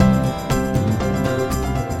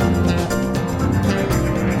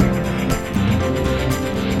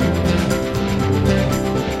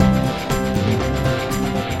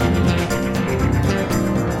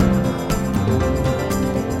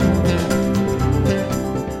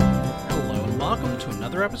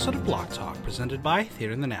another episode of Block Talk, presented by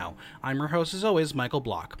Theater in the Now. I'm your host, as always, Michael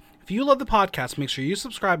Block. If you love the podcast, make sure you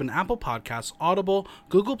subscribe on Apple Podcasts, Audible,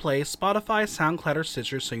 Google Play, Spotify, SoundCloud, or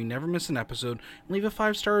Stitcher so you never miss an episode, and leave a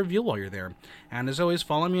 5-star review while you're there. And as always,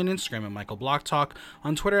 follow me on Instagram at Michael Block Talk,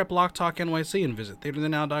 on Twitter at Block Talk NYC, and visit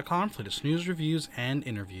theaterthenow.com for latest news, reviews, and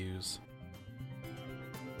interviews.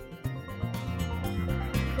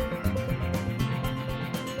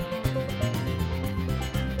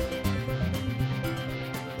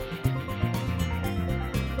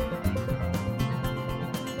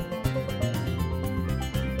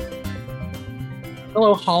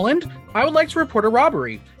 Hello, Holland. I would like to report a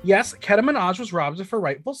robbery. Yes, Keta Minaj was robbed of her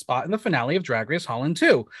rightful spot in the finale of Drag Race Holland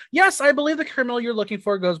 2. Yes, I believe the criminal you're looking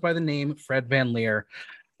for goes by the name Fred Van Leer.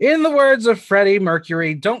 In the words of Freddie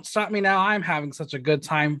Mercury, don't stop me now, I'm having such a good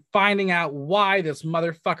time finding out why this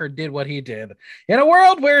motherfucker did what he did. In a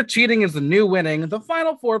world where cheating is the new winning, the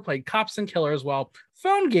Final Four played cops and killers while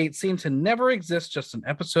PhoneGate seemed to never exist just an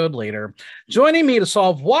episode later. Joining me to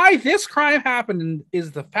solve why this crime happened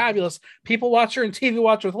is the fabulous people watcher and TV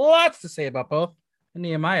watcher with lots to say about both,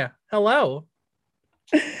 Nehemiah. Hello.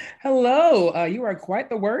 Hello. You are quite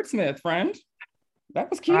the wordsmith, friend. That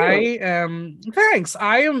was cute. Thanks.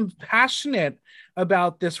 I am passionate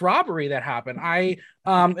about this robbery that happened.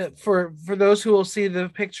 For those who will see the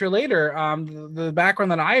picture later, the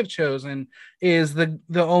background that I have chosen is the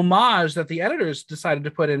homage that the editors decided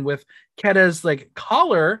to put in with Keta's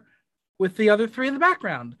collar with the other three in the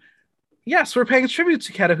background. Yes, we're paying tribute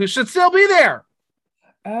to Keta, who should still be there.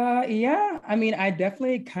 Yeah. I mean, I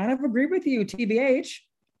definitely kind of agree with you, TBH.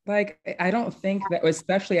 I don't think that,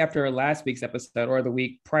 especially after last week's episode or the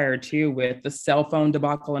week prior to with the cell phone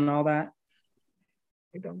debacle and all that.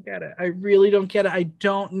 I don't get it. I really don't get it. I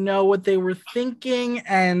don't know what they were thinking,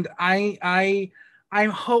 and I'm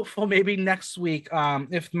hopeful maybe next week,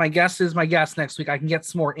 if my guest is my guest next week, I can get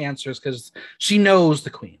some more answers because she knows the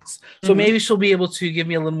queens. So maybe she'll be able to give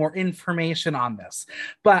me a little more information on this.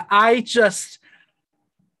 But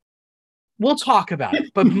we'll talk about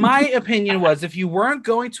it. But my opinion was, if you weren't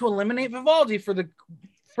going to eliminate Vivaldi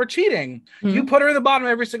for cheating, you put her in the bottom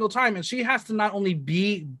every single time, and she has to not only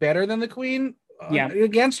be better than the queen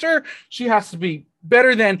against her, she has to be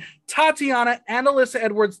better than Tatiana and Alyssa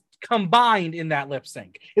Edwards combined in that lip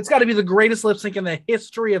sync. It's got to be the greatest lip sync in the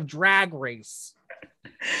history of Drag Race.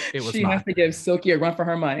 She has to give Silky a run for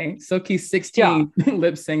her money. Silky's 16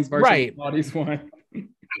 lip syncs versus Vivaldi's one.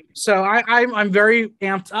 So I'm very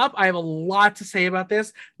amped up. I have a lot to say about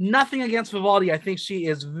this. Nothing against Vivaldi. I think she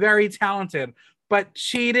is very talented, but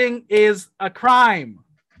cheating is a crime.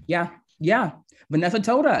 Yeah. Vanessa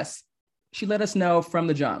told us. She let us know from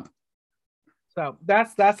the jump. So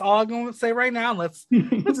that's all I'm going to say right now. Let's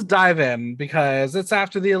dive in, because it's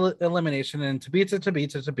after the elimination, and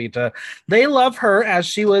Tabitha. They love her as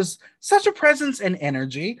she was such a presence and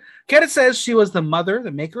energy. Keta says she was the mother,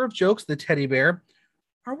 the maker of jokes, the teddy bear.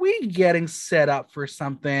 Are we getting set up for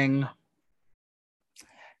something?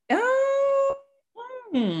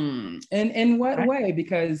 In what way?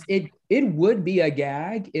 Because it would be a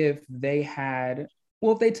gag if they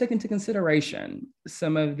took into consideration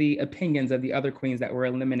some of the opinions of the other queens that were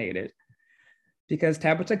eliminated. Because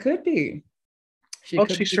Tabitha could be. She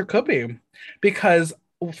sure could be. Because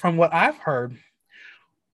from what I've heard,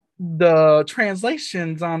 the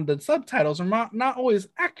translations on the subtitles are not always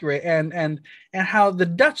accurate, and how the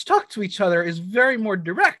Dutch talk to each other is very more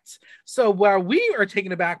direct. So while we are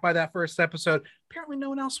taken aback by that first episode, apparently no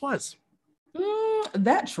one else was.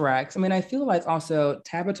 That tracks. I mean, I feel like also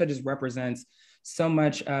Tabitha just represents so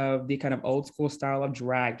much of the kind of old school style of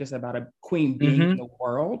drag, just about a queen being in the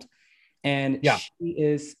world. And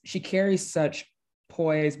she carries such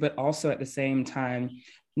poise, but also at the same time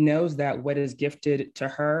knows that what is gifted to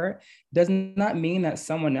her does not mean that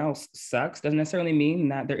someone else sucks, doesn't necessarily mean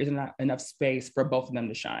that there isn't enough space for both of them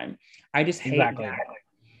to shine. I just hate that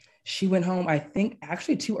she went home, I think,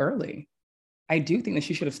 actually too early. I do think that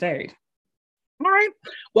she should have stayed. All right.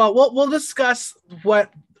 Well, we'll discuss what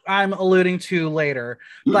I'm alluding to later,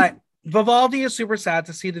 but Vivaldi is super sad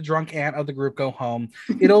to see the drunk aunt of the group go home.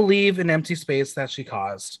 It'll leave an empty space that she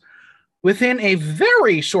caused. Within a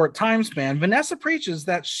very short time span, Vanessa preaches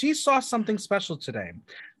that she saw something special today.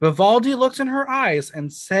 Vivaldi looked in her eyes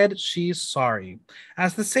and said she's sorry.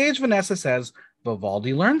 As the sage Vanessa says,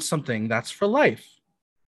 Vivaldi learned something that's for life.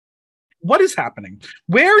 What is happening?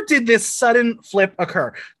 Where did this sudden flip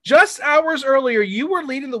occur? Just hours earlier, you were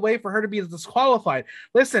leading the way for her to be disqualified.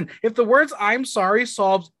 Listen, if the words "I'm sorry"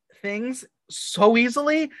 solved things so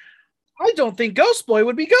easily, I don't think Ghost Boy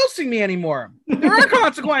would be ghosting me anymore. There are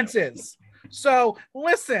consequences. So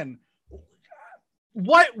listen,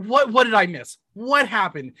 What did I miss? What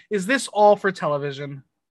happened? Is this all for television?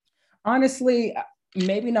 Honestly,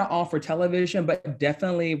 maybe not all for television, but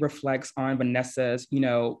definitely reflects on Vanessa's,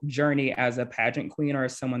 journey as a pageant queen or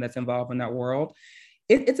as someone that's involved in that world.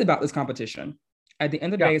 It's about this competition. At the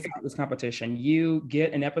end of the day, it's about this competition. You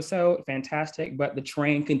get an episode, fantastic, but the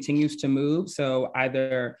train continues to move. So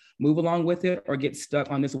either move along with it or get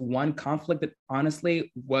stuck on this one conflict that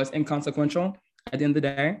honestly was inconsequential at the end of the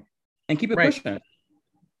day, and keep it pushing.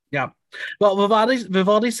 Yeah. Well,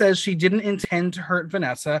 Vivaldi says she didn't intend to hurt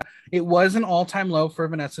Vanessa. It was an all-time low for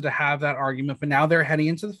Vanessa to have that argument, but now they're heading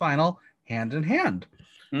into the final hand in hand.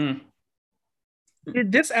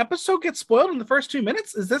 Did this episode get spoiled in the first 2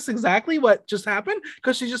 minutes? Is this exactly what just happened?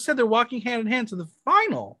 Because she just said they're walking hand in hand to the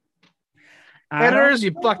final. Editors,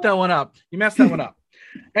 you fucked that one up. You messed that one up.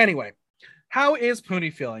 Anyway, how is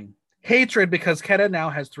Puni feeling? Hatred because Keta now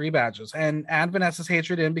has 3 badges, and add Vanessa's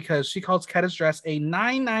hatred in because she calls Keta's dress a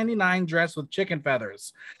 $9.99 dress with chicken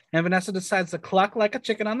feathers. And Vanessa decides to cluck like a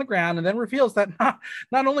chicken on the ground and then reveals that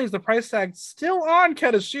not only is the price tag still on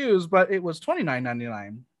Keta's shoes, but it was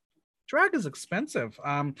 $29.99. Drag is expensive,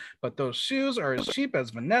 but those shoes are as cheap as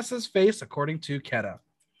Vanessa's face, according to Keta.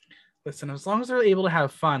 Listen, as long as they're able to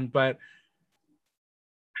have fun, but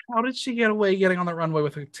how did she get away getting on the runway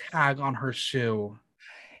with a tag on her shoe?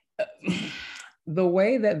 The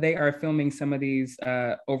way that they are filming some of these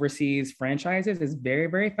overseas franchises is very,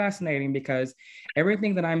 very fascinating, because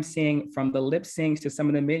everything that I'm seeing from the lip syncs to some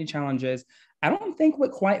of the mini challenges, I don't think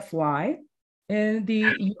would quite fly in the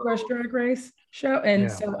US Drag Race show. And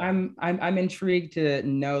so I'm intrigued to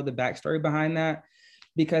know the backstory behind that,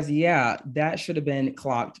 because that should have been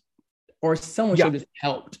clocked, or someone should have just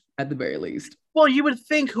helped at the very least. Well, you would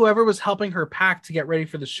think whoever was helping her pack to get ready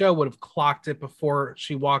for the show would have clocked it before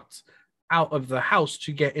she walked out of the house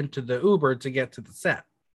to get into the Uber to get to the set.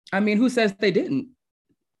 I mean, who says they didn't?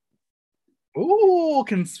 Ooh,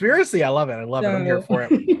 conspiracy. I love it. I'm here for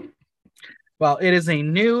it. Well, it is a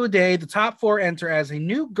new day. The top 4 enter as a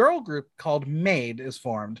new girl group called Maid is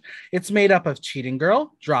formed. It's made up of Cheating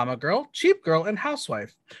Girl, Drama Girl, Cheap Girl, and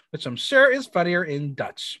Housewife, which I'm sure is funnier in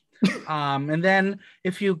Dutch. And then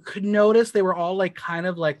if you could notice, they were all like kind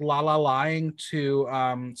of like lying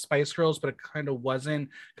to Spice Girls, but it kind of wasn't,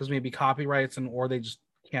 because maybe copyrights or they just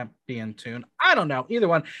can't be in tune. I don't know. Either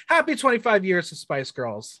one. Happy 25 years to Spice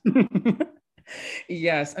Girls.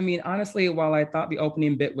 Yes. I mean, honestly, while I thought the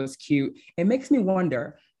opening bit was cute, it makes me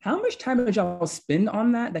wonder, how much time did y'all spend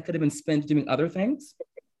on that could have been spent doing other things?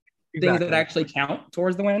 Exactly. Things that actually count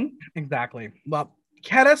towards the win? Exactly. Well,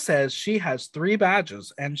 Keta says she has 3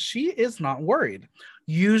 badges and she is not worried.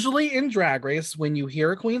 Usually in Drag Race, when you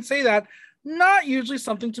hear a queen say that, not usually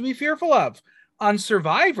something to be fearful of. On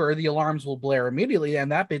Survivor, the alarms will blare immediately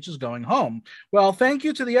and that bitch is going home. Well, thank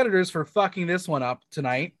you to the editors for fucking this one up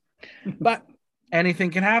tonight. But anything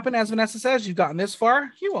can happen. As Vanessa says, you've gotten this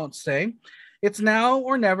far, you won't stay. It's now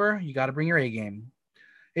or never. You got to bring your A game.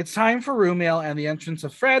 It's time for room mail and the entrance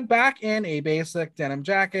of Fred back in a basic denim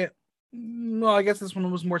jacket. Well, I guess this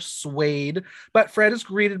one was more suede, but Fred is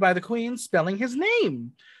greeted by the queen spelling his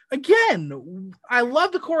name. Again, I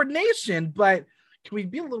love the coordination, but can we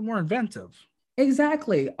be a little more inventive?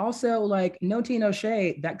 Exactly. Also, like, no tea, no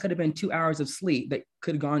shade. That could have been 2 hours of sleep that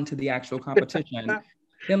could have gone to the actual competition.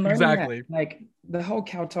 Then learning that, like, the whole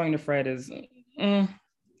kowtowing to Fred is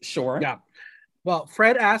sure. Yeah. Well,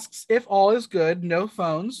 Fred asks if all is good. No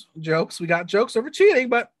phones, jokes. We got jokes over cheating,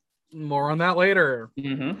 but more on that later.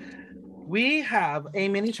 We have a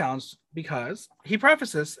mini challenge because he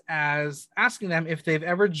prefaces as asking them if they've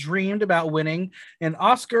ever dreamed about winning an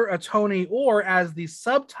Oscar, a Tony, or, as the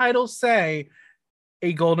subtitles say,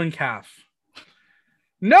 a golden calf.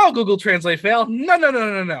 No, Google Translate fail.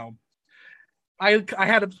 No. I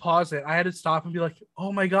had to pause it. I had to stop and be like,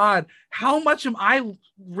 oh my God, how much am I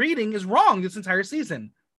reading is wrong this entire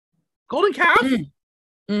season? Golden calf?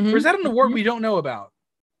 Or is that an award we don't know about?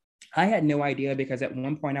 I had no idea, because at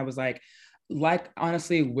one point I was like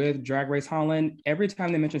honestly, with Drag Race Holland, every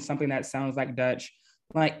time they mention something that sounds like Dutch,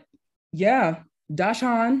 like, yeah,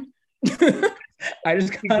 Dashan. I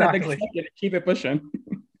just kind of accept it, keep it pushing.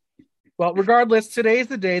 Well, regardless, today is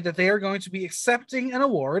the day that they are going to be accepting an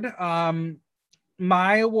award.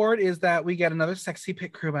 My award is that we get another Sexy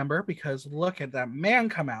Pit crew member, because look at that man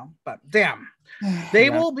come out. But damn,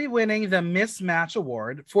 they will be winning the Mismatch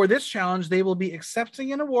Award. For this challenge, they will be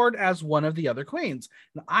accepting an award as one of the other queens.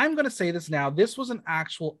 And I'm going to say this now. This was an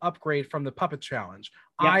actual upgrade from the Puppet Challenge.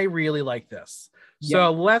 I really like this.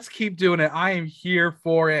 So let's keep doing it. I am here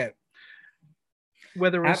for it.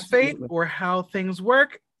 Whether it's fate or how things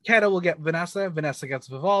work, Keta will get Vanessa. Vanessa gets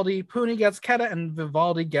Vivaldi. Puni gets Keta, and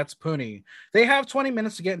Vivaldi gets Puni. They have 20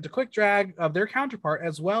 minutes to get into quick drag of their counterpart,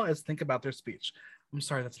 as well as think about their speech. I'm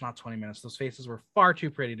sorry, that's not 20 minutes. Those faces were far too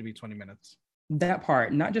pretty to be 20 minutes. That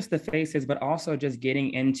part, not just the faces, but also just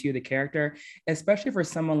getting into the character, especially for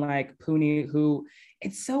someone like Puni, who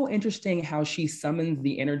it's so interesting how she summons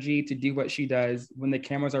the energy to do what she does when the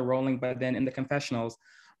cameras are rolling, but then in the confessionals,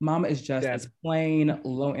 Mama is just as plain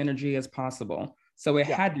low energy as possible. So it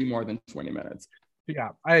had to be more than 20 minutes.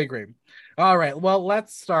 Yeah, I agree. All right, well,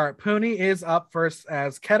 let's start. Puni is up first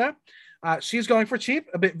as Keta. She's going for cheap,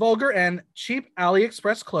 a bit vulgar, and cheap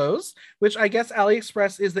AliExpress clothes, which I guess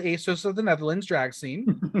AliExpress is the ASOS of the Netherlands drag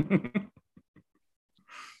scene.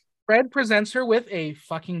 Fred presents her with a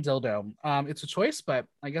fucking dildo. It's a choice, but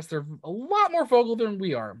I guess they're a lot more vocal than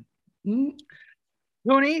we are.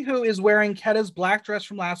 Puni, who is wearing Keta's black dress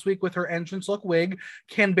from last week with her entrance look wig,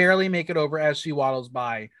 can barely make it over as she waddles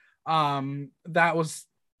by. That was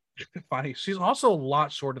funny. She's also a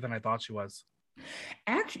lot shorter than I thought she was.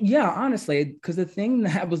 Actually, yeah, honestly, because the thing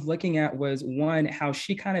that I was looking at was one, how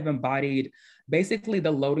she kind of embodied basically the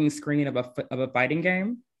loading screen of a fighting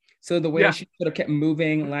game. So the way she sort of kept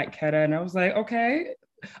moving like Keta, and I was like, okay,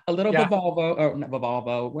 a little Vivalvo, or not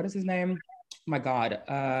Vivalvo, what is his name? Oh my God.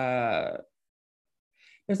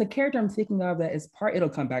 There's a character I'm thinking of that is it'll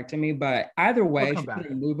come back to me, but either way, she's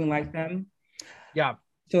moving like them. Yeah.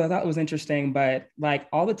 So I thought it was interesting, but like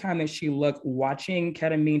all the time that she looked watching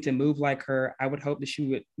Ketamine to move like her, I would hope that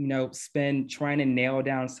she would, spend trying to nail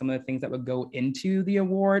down some of the things that would go into the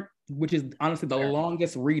award, which is honestly the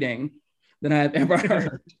longest reading that I've ever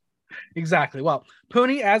heard. Exactly. Well,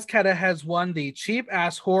 Puni as Keta has won the cheap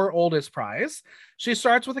ass whore oldest prize. She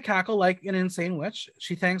starts with a cackle like an insane witch.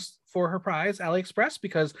 She thanks for her prize, AliExpress,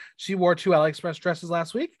 because she wore 2 AliExpress dresses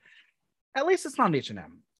last week. At least it's not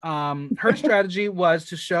H&M. Her strategy was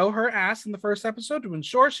to show her ass in the first episode to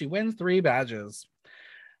ensure she wins 3 badges.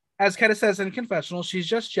 As Keta says in confessional, she's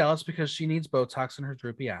just jealous because she needs Botox in her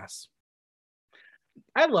droopy ass.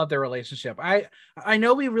 I love their relationship. I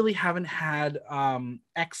know we really haven't had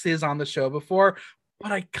exes on the show before,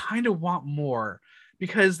 but I kind of want more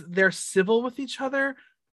because they're civil with each other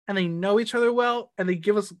and they know each other well and they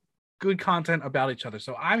give us good content about each other.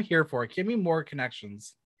 So I'm here for it. Give me more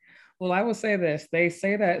connections. Well, I will say this. They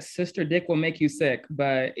say that sister dick will make you sick,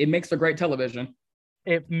 but it makes for great television.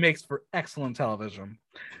 It makes for excellent television.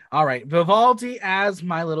 All right. Vivaldi as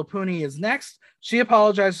My Little Puni is next. She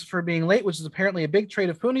apologizes for being late, which is apparently a big trait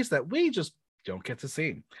of Puni's that we just don't get to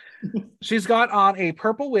see. She's got on a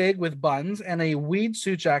purple wig with buns and a weed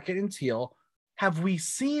suit jacket in teal. Have we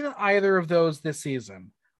seen either of those this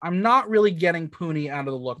season? I'm not really getting Puni out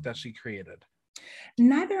of the look that she created.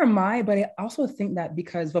 Neither am I, but I also think that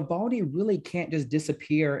because Vivaldi really can't just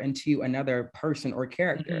disappear into another person or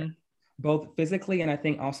character, both physically and I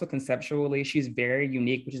think also conceptually, she's very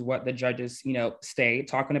unique, which is what the judges, stay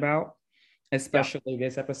talking about, especially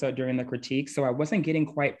this episode during the critique. So I wasn't getting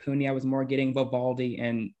quite Puni. I was more getting Vivaldi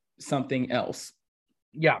and something else.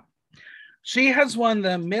 Yeah. She has won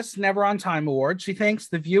the Miss Never on Time award. She thanks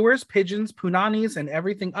the viewers, pigeons, punanis, and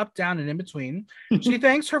everything up, down, and in between. She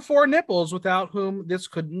thanks her 4 nipples, without whom this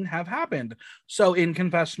couldn't have happened. So in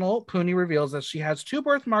confessional, Puni reveals that she has 2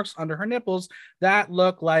 birthmarks under her nipples that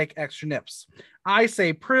look like extra nips. I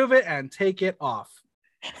say prove it and take it off.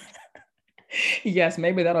 Yes,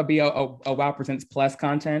 maybe that'll be a Wow Presents Plus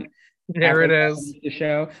content. There it is. The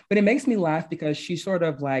show. But it makes me laugh because she sort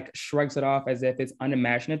of like shrugs it off as if it's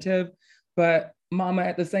unimaginative. But Mama,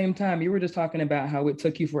 at the same time, you were just talking about how it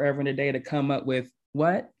took you forever and a day to come up with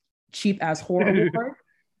what? Cheap ass horror award?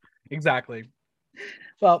 Exactly.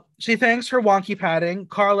 Well, she thanks her wonky padding,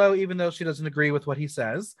 Carlo, even though she doesn't agree with what he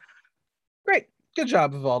says. Great. Good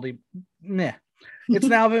job, Vivaldi. Meh. It's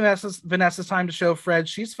now Vanessa's time to show Fred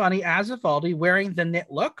she's funny as Vivaldi, wearing the knit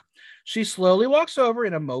look. She slowly walks over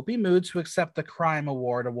in a mopey mood to accept the Crime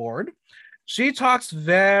Award. She talks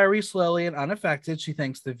very slowly and unaffected. She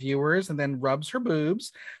thanks the viewers and then rubs her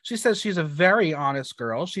boobs. She says she's a very honest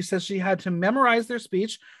girl. She says she had to memorize their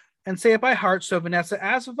speech and say it by heart. So Vanessa,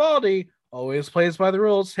 as Vivaldi, always plays by the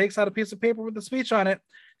rules, takes out a piece of paper with the speech on it.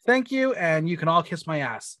 Thank you, and you can all kiss my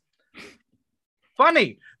ass.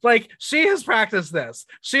 Funny. Like, she has practiced this.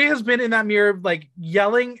 She has been in that mirror, like,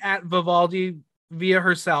 yelling at Vivaldi via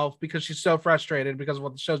herself because she's so frustrated because of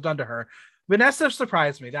what the show's done to her. Vanessa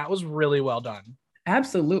surprised me. That was really well done.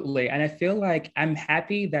 Absolutely. And I feel like I'm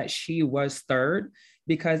happy that she was third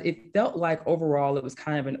because it felt like overall it was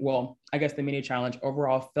kind of I guess the mini challenge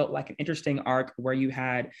overall felt like an interesting arc where you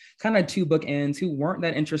had kind of 2 bookends who weren't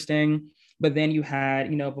that interesting, But then you had,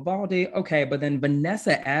 Vivaldi, okay, but then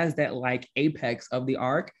Vanessa as that like apex of the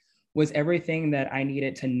arc was everything that I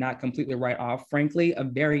needed to not completely write off. Frankly, a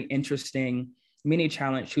very interesting mini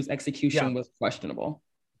challenge whose execution was questionable.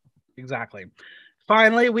 Exactly.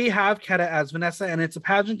 Finally, we have Keta as Vanessa, and it's a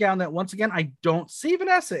pageant gown that, once again, I don't see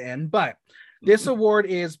Vanessa in, but this award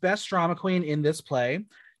is Best Drama Queen in this play.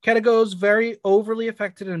 Keta goes very overly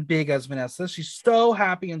affected and big as Vanessa. She's so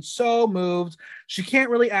happy and so moved. She can't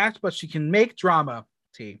really act, but she can make drama.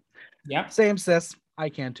 Yeah. Same, sis. I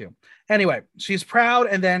can too. Anyway, she's proud,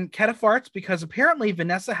 and then Keta farts because apparently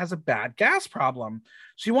Vanessa has a bad gas problem.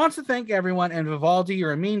 She wants to thank everyone, and Vivaldi,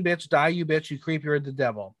 you're a mean bitch. Die, you bitch. You creep. You're the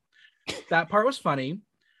devil. That part was funny,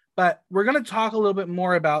 but we're going to talk a little bit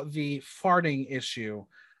more about the farting issue.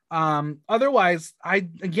 Otherwise, I,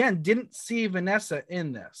 again, didn't see Vanessa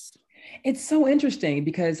in this. It's so interesting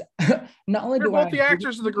because not only do both the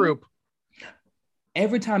actors of the group.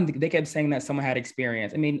 Every time they kept saying that someone had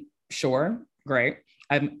experience. I mean, sure, great.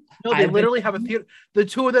 They literally have a theater. The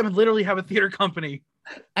two of them literally have a theater company.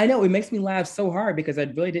 I know, it makes me laugh so hard because I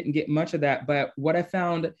really didn't get much of that. But what I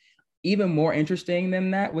found even more interesting than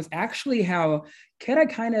that was actually how Keta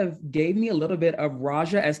kind of gave me a little bit of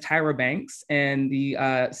Raja as Tyra Banks in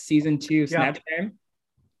the season 2 Snatch Game.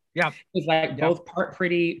 Yeah. It's like both part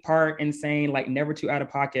pretty, part insane, like never too out of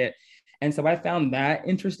pocket. And so I found that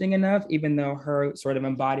interesting enough, even though her sort of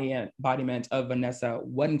embodiment of Vanessa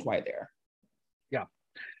wasn't quite there. Yeah.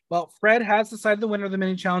 Well, Fred has decided the winner of the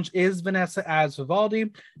mini challenge is Vanessa as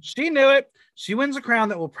Vivaldi. She knew it. She wins a crown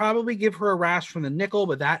that will probably give her a rash from the nickel,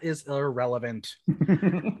 but that is irrelevant.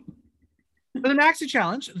 For the Maxi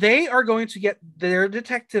Challenge, they are going to get their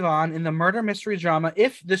detective on in the murder mystery drama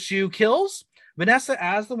If the Shoe Kills. Vanessa,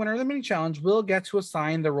 as the winner of the mini challenge, will get to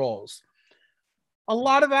assign the roles. A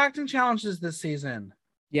lot of acting challenges this season.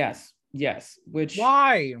 Yes. Which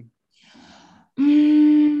why?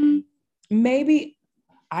 Maybe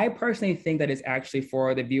I personally think that it's actually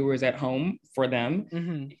for the viewers at home, for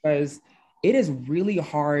them, because it is really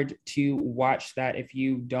hard to watch that if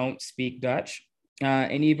you don't speak Dutch.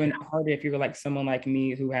 And even harder if you're like someone like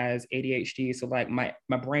me who has ADHD. So like my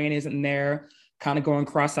brain isn't there, kind of going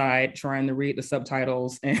cross-eyed, trying to read the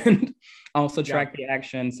subtitles and also track the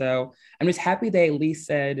action. So I'm just happy they at least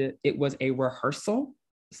said it was a rehearsal.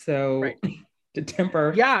 So to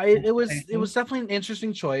temper. Yeah, it was definitely an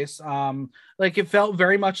interesting choice. Like it felt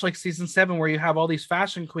very much like season 7 where you have all these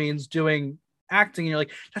fashion queens doing acting and you're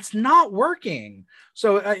like, that's not working.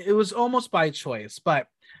 So it was almost by choice, but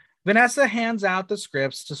Vanessa hands out the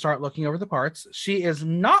scripts to start looking over the parts. She is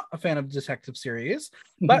not a fan of detective series,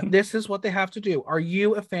 but this is what they have to do. Are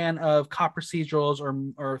you a fan of cop procedurals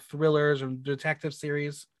or thrillers or detective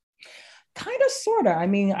series? Kind of, sort of. I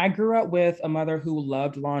mean, I grew up with a mother who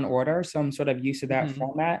loved Law and Order, so I'm sort of used to that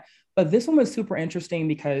format. But this one was super interesting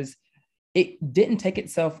because it didn't take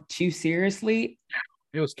itself too seriously.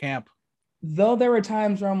 It was camp. Though there were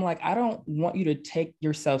times where I'm like, I don't want you to take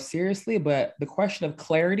yourself seriously, but the question of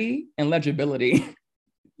clarity and legibility.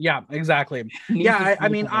 Yeah, exactly. Yeah, I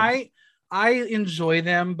mean, I enjoy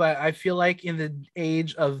them, but I feel like in the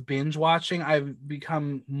age of binge watching, I've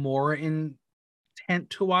become more intent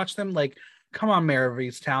to watch them. Like, come on, Mare of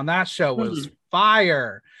Easttown, that show was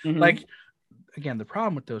fire. Like, again, the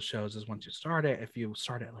problem with those shows is once you start it, if you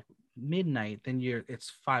start at like midnight, then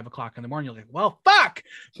it's 5 o'clock in the morning. You're like, well, fuck,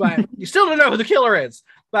 but you still don't know who the killer is.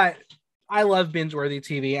 But I love binge-worthy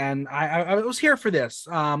TV, and I was here for this.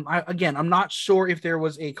 I'm not sure if there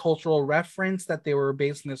was a cultural reference that they were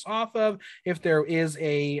basing this off of, if there is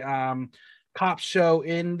a cop show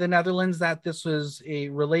in the Netherlands that this was a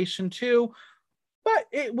relation to, but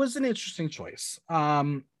it was an interesting choice.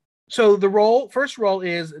 So the first role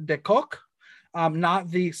is De Kock, not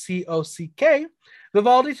the COCK.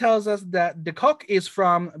 Vivaldi tells us that De Kock is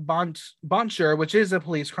from Bonjour, which is a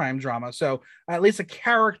police crime drama. So at least a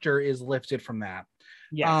character is lifted from that.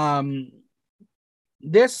 Yes.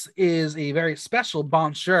 This is a very special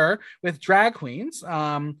Bonjour with drag queens.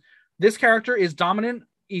 This character is dominant,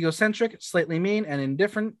 egocentric, slightly mean, and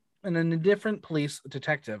an indifferent police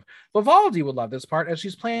detective. Vivaldi would love this part as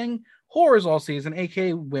she's playing whores all season,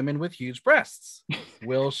 aka women with huge breasts.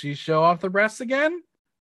 Will she show off the breasts again?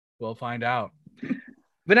 We'll find out.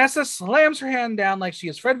 Vanessa slams her hand down like she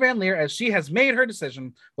is Fred Van Leer as she has made her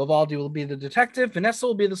decision. Vivaldi will be the detective, Vanessa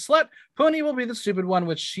will be the slut, Pony will be the stupid one,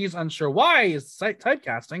 which she's unsure why is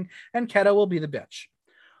typecasting, and Keta will be the bitch.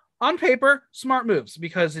 On paper, smart moves,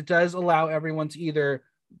 because it does allow everyone to either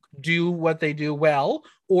do what they do well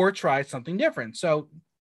or try something different. So,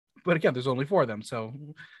 but again, there's only 4 of them, so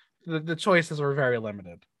the choices were very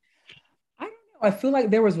limited. I feel like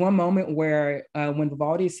there was one moment where when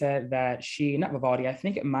Vivaldi said that not Vivaldi, I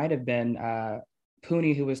think it might have been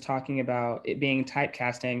Puni who was talking about it being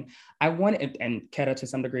typecasting. I wanted, and Keta to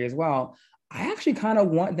some degree as well, I actually kind of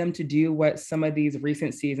want them to do what some of these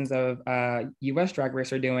recent seasons of US Drag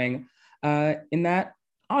Race are doing in that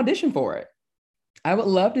audition for it. I would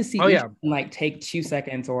love to see each like take 2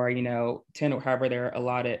 seconds or 10 or however they're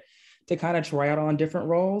allotted to kind of try out on different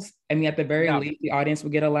roles. I mean, at the very least, the audience will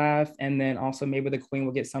get a laugh, and then also maybe the queen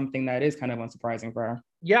will get something that is kind of unsurprising for her.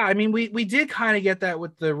 Yeah, I mean, we did kind of get that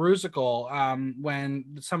with the Rusical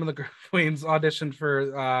when some of the queens auditioned for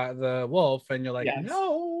the Wolf, and you're like,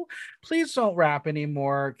 no, please don't rap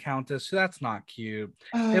anymore, Countess. That's not cute.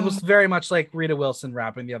 It was very much like Rita Wilson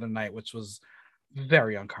rapping the other night, which was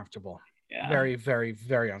very uncomfortable. Yeah. Very, very,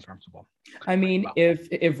 very uncomfortable. I mean, if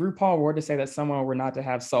RuPaul were to say that someone were not to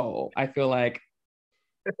have soul, I feel like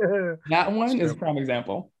that one is a prime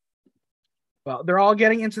example. Well, they're all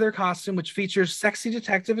getting into their costume, which features sexy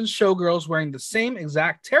detective and showgirls wearing the same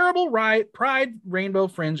exact terrible Pride rainbow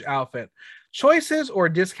fringe outfit. Choices or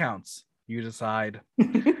discounts? You decide.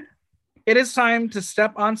 It is time to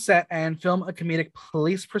step on set and film a comedic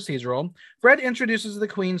police procedural. Fred introduces the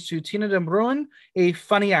queens to Tina de Bruin, a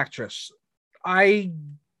funny actress. I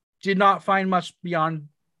did not find much beyond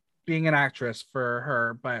being an actress for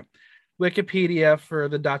her, but Wikipedia for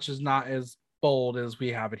the Dutch is not as bold as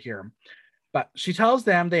we have it here. But she tells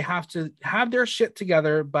them they have to have their shit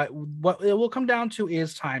together, but what it will come down to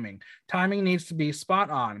is timing. Timing needs to be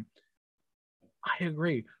spot on. I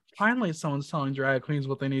agree. Finally, someone's telling drag queens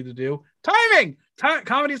what they need to do. Timing!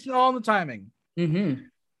 Comedy's all in the timing. Mm-hmm.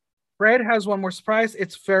 Fred has one more surprise.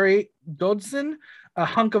 It's Ferry Dodson, a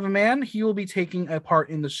hunk of a man. He will be taking a part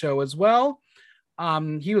in the show as well.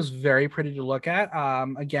 He was very pretty to look at.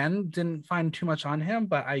 Again, didn't find too much on him,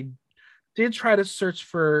 but I did try to search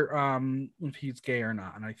for if he's gay or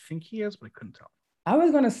not, and I think he is, but I couldn't tell. I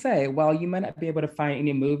was going to say, while you might not be able to find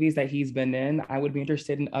any movies that he's been in, I would be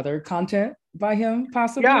interested in other content by him,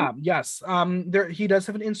 possibly. Yeah, yes. He does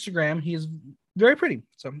have an Instagram. He's very pretty.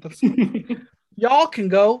 So that's y'all can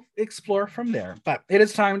go explore from there. But it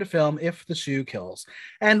is time to film If the Shoe Kills.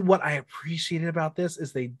 And what I appreciated about this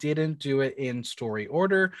is they didn't do it in story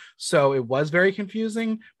order. So it was very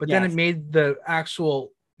confusing, but then it made the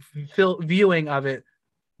actual viewing of it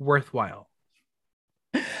worthwhile.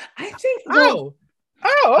 I think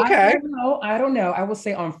okay. I don't know. I will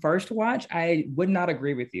say on first watch, I would not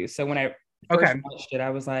agree with you. So when I first watched it, I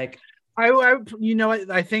was like, I you know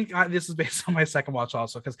what? I think this is based on my second watch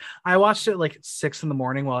also, because I watched it like 6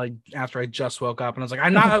 a.m. after I just woke up, and I was like,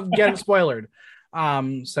 I'm not getting spoiled.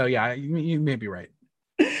 So yeah, you may be right.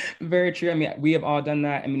 Very true. I mean, we have all done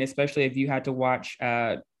that. I mean, especially if you had to watch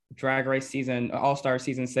Drag Race All-Star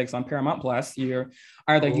season 6 on Paramount Plus, you're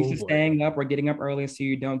either used to staying up or getting up early so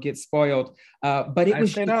you don't get spoiled. But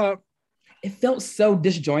it felt so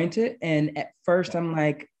disjointed, and at first I'm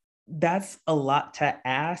like, that's a lot to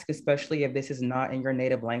ask, especially if this is not in your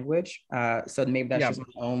native language. So maybe that's just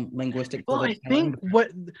my own linguistic. Well, I think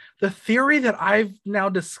what the theory that I've now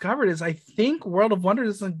discovered is I think World of Wonder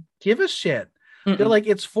doesn't give a shit. They're like,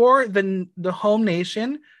 it's for the home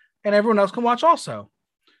nation, and everyone else can watch also.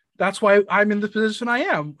 That's why I'm in the position I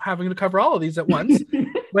am, having to cover all of these at once.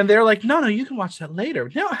 When they're like, no, you can watch that later.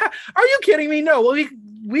 No, are you kidding me? No, well,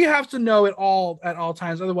 we have to know it all at all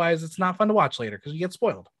times. Otherwise, it's not fun to watch later because you get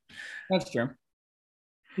spoiled. That's true.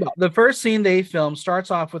 Well, the first scene they film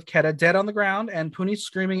starts off with Keta dead on the ground and Puni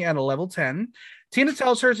screaming at a level 10. Tina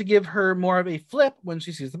tells her to give her more of a flip when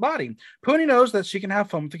she sees the body. Puni knows that she can have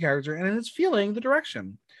fun with the character and is feeling the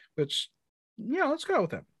direction, which, let's go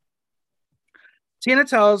with it. Tina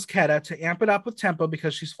tells Keta to amp it up with tempo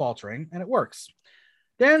because she's faltering, and it works.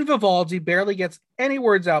 Then Vivaldi barely gets any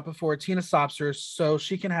words out before Tina stops her so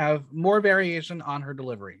she can have more variation on her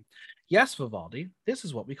delivery. Yes, Vivaldi, this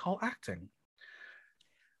is what we call acting.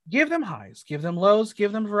 Give them highs, give them lows,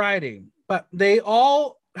 give them variety. But they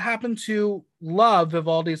all happen to love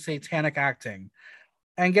Vivaldi's satanic acting.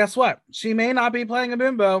 And guess what? She may not be playing a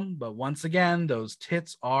bimbo, but once again, those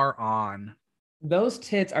tits are on. Those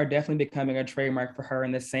tits are definitely becoming a trademark for her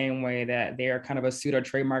in the same way that they are kind of a pseudo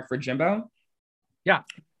trademark for Jimbo. Yeah.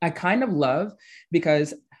 I kind of love,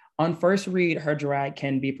 because on first read, her drag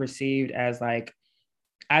can be perceived as like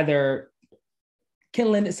either can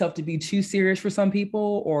lend itself to be too serious for some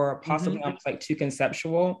people or possibly almost like too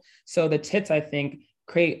conceptual. So the tits, I think,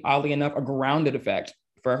 create, oddly enough, a grounded effect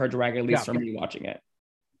for her drag, at least for me watching it.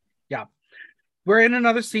 Yeah. We're in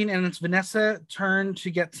another scene, and it's Vanessa's turn to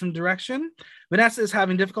get some direction. Vanessa is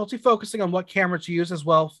having difficulty focusing on what camera to use, as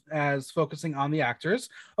well as focusing on the actors.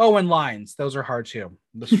 Oh, and lines. Those are hard too.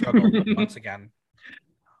 The struggle, once again.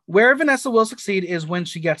 Where Vanessa will succeed is when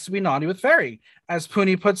she gets to be naughty with Ferry. As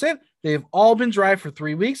Puni puts it, they've all been dry for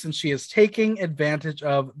 3 weeks, and she is taking advantage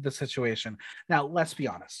of the situation. Now, let's be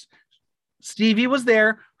honest. Stevie was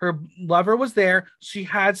there. Her lover was there. She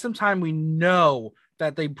had some time. We know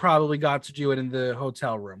that they probably got to do it in the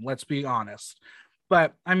hotel room. Let's be honest.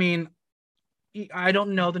 But I mean, I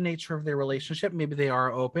don't know the nature of their relationship. Maybe they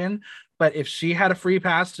are open. But if she had a free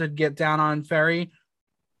pass to get down on Ferry,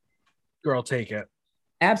 girl, take it.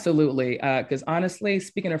 Absolutely. Because honestly,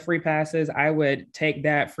 speaking of free passes, I would take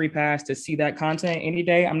that free pass to see that content any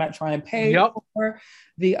day. I'm not trying to pay for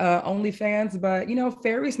the OnlyFans, but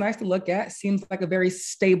Ferry's nice to look at. Seems like a very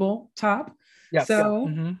stable top. Yes.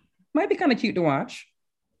 So might be kind of cute to watch.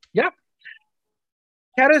 Yep.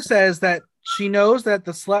 Keta says that she knows that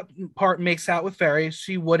the slut part makes out with Ferry.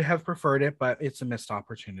 She would have preferred it, but it's a missed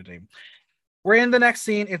opportunity. We're in the next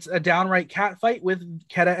scene. It's a downright cat fight with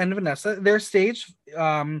Keta and Vanessa. Their stage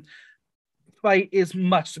fight is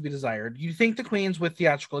much to be desired. You think the queens with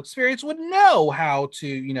theatrical experience would know how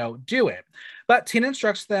to, do it. But Tina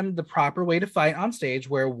instructs them the proper way to fight on stage,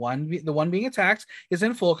 where the one being attacked is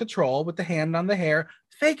in full control with the hand on the hair.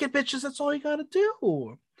 Fake it, bitches. That's all you got to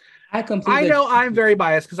do. I know I'm very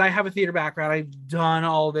biased because I have a theater background. I've done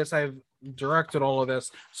all this. I've directed all of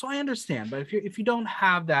this, so I understand. But if you don't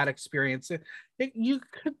have that experience, you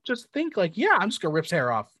could just think like, yeah, I'm just gonna rip his hair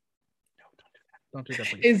off. No, don't do that.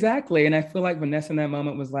 Please. Exactly. And I feel like Vanessa in that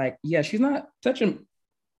moment was like, yeah, she's not touching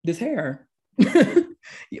this hair.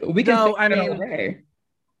 We can. No, I mean,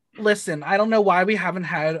 listen, I don't know why we haven't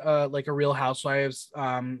had a Real Housewives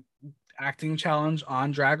acting challenge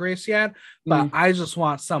on Drag Race yet, but I just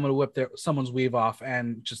want someone to whip someone's weave off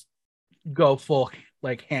and just go full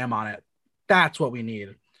ham on it. That's what we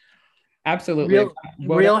need. Absolutely.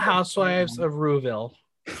 Real Housewives of Rouville.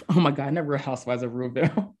 Oh my God, never Real Housewives of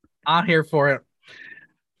Rouville. I'm here for it.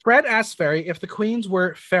 Fred asked Ferry if the queens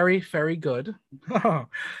were very, very good.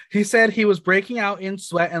 He said he was breaking out in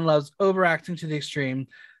sweat and loves overacting to the extreme.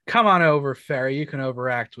 Come on over, Ferry. You can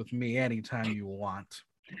overact with me anytime you want.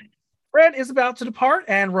 Fred is about to depart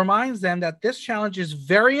and reminds them that this challenge is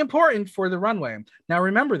very important for the runway. Now,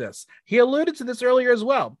 remember this. He alluded to this earlier as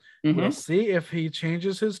well. We'll see if he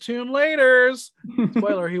changes his tune later.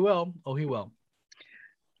 Spoiler, he will. Oh, he will.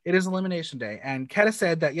 It is Elimination Day, and Keta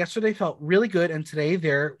said that yesterday felt really good, and today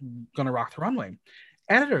they're going to rock the runway.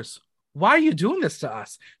 Editors, why are you doing this to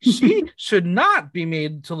us? She should not be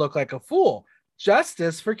made to look like a fool.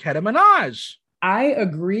 Justice for Keta Minaj. I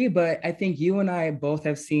agree, but I think you and I both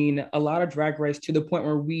have seen a lot of Drag Race to the point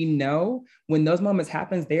where we know when those moments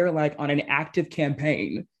happen, they are like on an active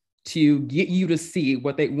campaign to get you to see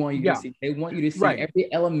what they want you to see. They want you to see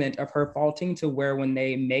every element of her faulting to where when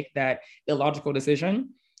they make that illogical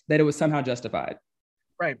decision, that it was somehow justified.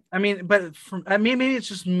 Right. I mean, maybe it's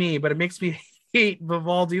just me, but it makes me hate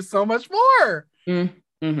Vivaldi so much more.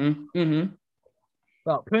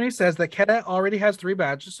 Well, Puni says that Keta already has 3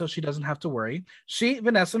 badges, so she doesn't have to worry. She,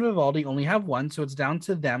 Vanessa, and Vivaldi only have 1, so it's down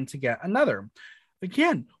to them to get another.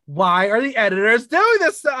 Again, why are the editors doing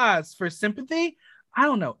this to us? For sympathy? I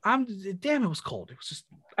don't know. Damn, it was cold. It was just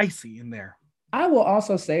icy in there. I will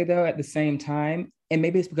also say, though, at the same time, and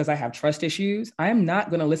maybe it's because I have trust issues, I am not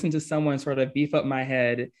going to listen to someone sort of beef up my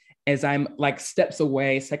head as I'm like seconds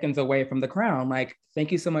away from the crown. Like,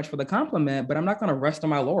 thank you so much for the compliment, but I'm not going to rest on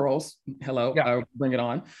my laurels. Hello, bring it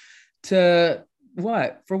on. To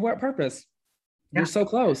what? For what purpose? You're so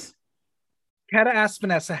close. Keta asked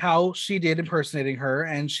Vanessa how she did impersonating her,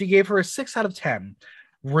 and she gave her a 6 out of 10.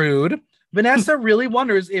 Rude. Vanessa really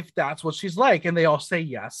wonders if that's what she's like, and they all say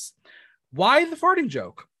yes. Why the farting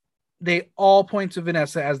joke? They all point to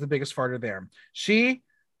Vanessa as the biggest farter there. She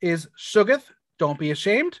is Shugeth. Don't be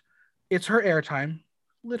ashamed. It's her airtime,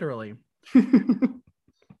 literally.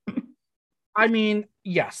 I mean,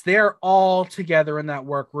 yes, they're all together in that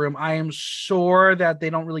workroom. I am sure that they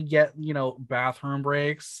don't really get, bathroom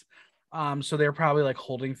breaks. So they're probably like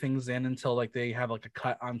holding things in until like they have like a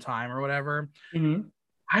cut on time or whatever.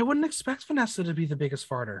 I wouldn't expect Vanessa to be the biggest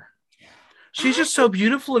farter. She's just so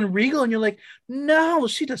beautiful and regal, and you're like, no,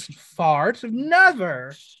 she doesn't fart.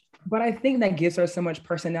 Never. But I think that gives her so much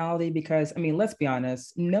personality because, I mean, let's be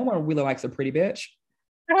honest, no one really likes a pretty bitch.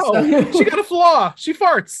 No, she got a flaw. She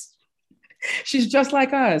farts. She's just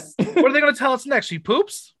like us. What are they going to tell us next? She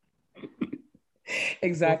poops?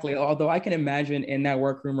 Exactly. Although I can imagine in that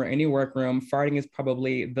workroom or any workroom, farting is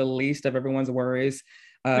probably the least of everyone's worries,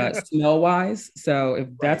 smell wise. So if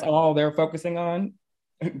that's all they're focusing on,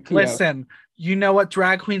 listen, you know what?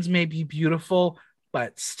 Drag queens may be beautiful,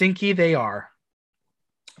 but stinky they are.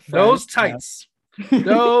 Those tights,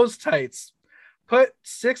 those tights. Put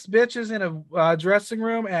 6 bitches in a dressing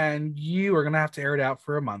room, and you are gonna have to air it out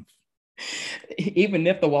for a month. Even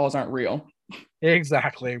if the walls aren't real.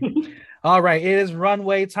 Exactly. All right, it is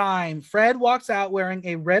runway time. Fred walks out wearing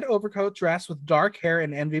a red overcoat dress with dark hair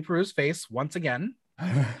and Envy Peru's face once again.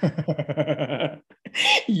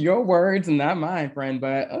 Your words, not mine, friend,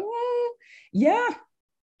 but yeah.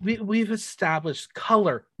 We've established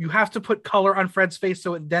color. You have to put color on Fred's face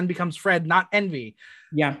so it then becomes Fred, not Envy.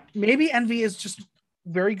 Yeah. Maybe Envy is just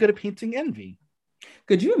very good at painting Envy.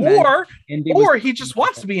 Could you imagine? Or he just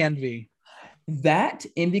wants to be Envy. That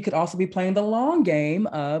Envy could also be playing the long game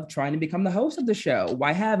of trying to become the host of the show.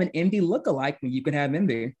 Why have an Envy look-alike when you can have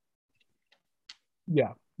Envy?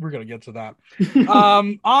 Yeah, we're going to get to that.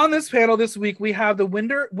 On this panel this week, we have the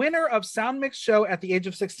winner of Sound Mix Show at the age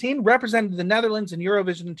of 16, represented the Netherlands in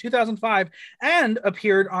Eurovision in 2005, and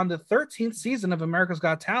appeared on the 13th season of America's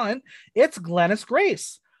Got Talent. It's Glennis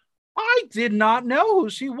Grace. I did not know who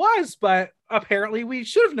she was, but apparently we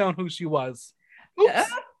should have known who she was. Oops.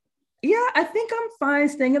 Yeah, I think I'm fine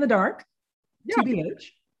staying in the dark. Yeah.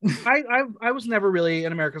 TBH. I was never really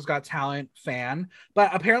an America's Got Talent fan, but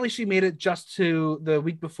apparently she made it just to the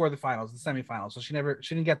week before the finals, the semifinals. So she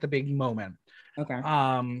didn't get the big moment. Okay.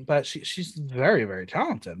 But she's very, very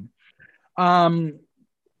talented.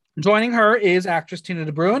 Joining her is actress Tina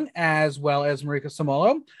De Bruin as well as Marika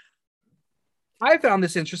Samolo. I found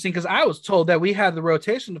this interesting because I was told that we had the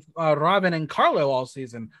rotation of Robin and Carlo all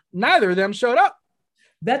season. Neither of them showed up.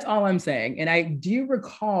 That's all I'm saying. And I do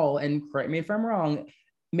recall, and correct me if I'm wrong,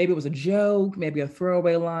 maybe it was a joke, maybe a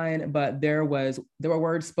throwaway line, but there were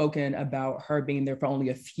words spoken about her being there for only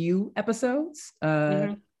a few episodes.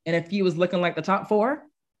 And a few was looking like the top 4.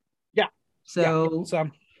 Yeah. So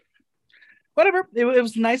whatever. It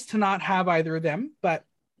was nice to not have either of them, but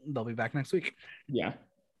they'll be back next week. Yeah.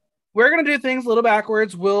 We're going to do things a little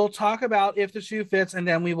backwards. We'll talk about if the shoe fits, and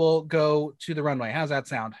then we will go to the runway. How's that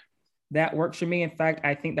sound? That works for me. In fact,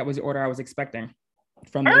 I think that was the order I was expecting.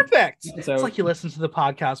 Perfect. It's like you listened to the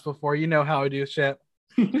podcast before. You know how I do shit.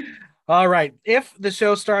 All right. If the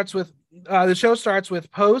show starts with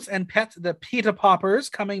Pose and Pet the Pita Poppers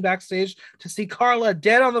coming backstage to see Carla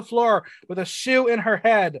dead on the floor with a shoe in her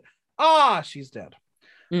head. She's dead.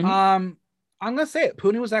 Mm-hmm. I'm gonna say it.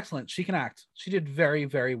 Puni was excellent. She can act. She did very,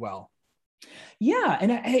 very well. Yeah,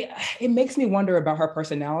 and it makes me wonder about her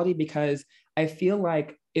personality, because I feel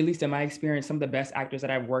like, at least in my experience, some of the best actors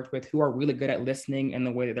that I've worked with who are really good at listening and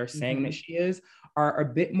the way that they're saying that she is are a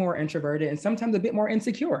bit more introverted and sometimes a bit more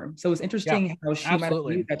insecure. So it's interesting how she might have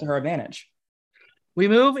used that to her advantage. We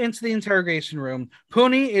move into the interrogation room.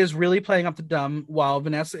 Puni is really playing up the dumb while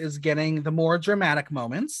Vanessa is getting the more dramatic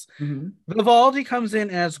moments. Vivaldi comes in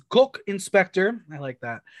as Cook Inspector. I like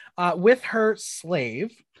that. With her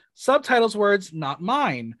slave. Subtitles words, not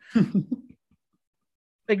mine.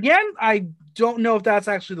 Again, I don't know if that's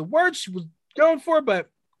actually the word she was going for, but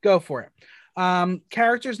go for it.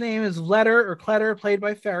 Character's name is Letter or Cletter, played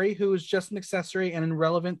by Ferry, who is just an accessory and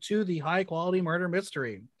irrelevant to the high quality murder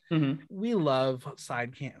mystery. We love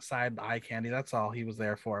side eye candy. That's all he was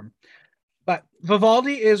there for. But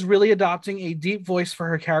Vivaldi is really adopting a deep voice for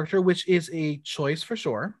her character, which is a choice for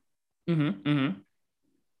sure.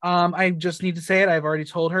 I just need to say it. I've already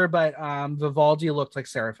told her, but Vivaldi looked like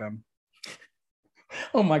Seraphim.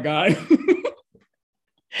 Oh my God.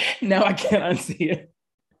 Now I can't unsee it.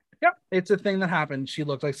 Yep, it's a thing that happened. She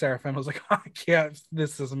looked like Seraphim. I was like, I can't,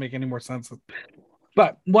 this doesn't make any more sense.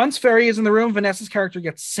 But once Ferry is in the room, Vanessa's character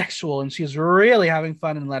gets sexual and she's really having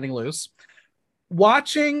fun and letting loose.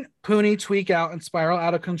 Watching Puni tweak out and spiral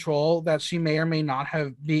out of control that she may or may not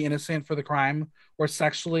be innocent for the crime or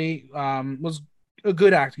sexually was a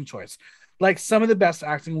good acting choice. Like some of the best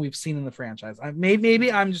acting we've seen in the franchise.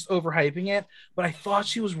 Maybe I'm just overhyping it, but I thought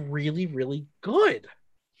she was really, really good.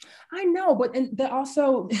 I know, but that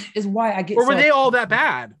also is why I get. Or were they all that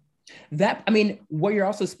bad? What you're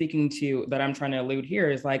also speaking to that I'm trying to allude here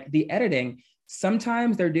is like the editing.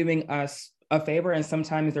 Sometimes they're doing us a favor, and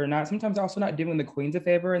sometimes they're not. Sometimes also not doing the queens a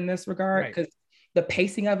favor in this regard, because the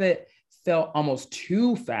pacing of it felt almost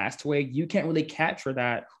too fast, where you can't really capture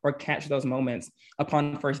that or catch those moments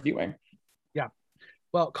upon first viewing. Yeah.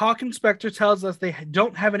 Well, Cock Inspector tells us they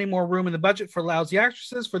don't have any more room in the budget for lousy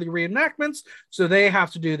actresses for the reenactments, so they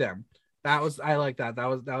have to do them. I like that.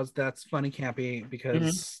 That's funny, campy,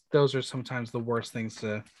 because those are sometimes the worst things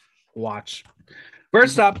to Watch.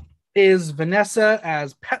 First up is Vanessa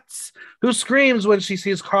as Pets, who screams when she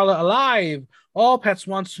sees Carla alive. All Pets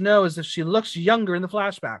wants to know is if she looks younger in the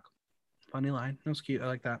flashback. Funny line. That was cute. I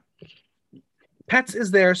like that. Pets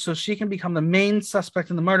is there so she can become the main suspect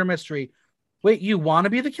in the murder mystery. Wait, you want to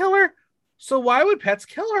be the killer? So why would Pets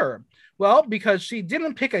kill her? Well, because she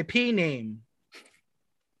didn't pick a P name.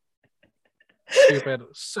 Stupid.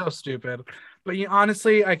 So stupid. But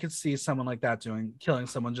honestly, I could see someone like that killing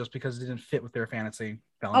someone just because it didn't fit with their fantasy.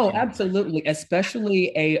 Oh, absolutely. Especially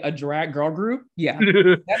a drag girl group. Yeah.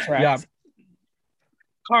 That's right. Yeah.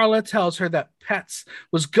 Carla tells her that Pets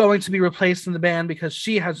was going to be replaced in the band because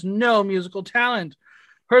she has no musical talent.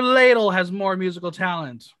 Her ladle has more musical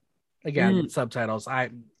talent. Again, subtitles.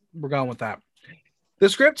 We're going with that. The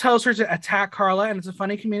script tells her to attack Carla, and it's a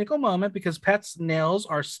funny comedical moment because Pet's nails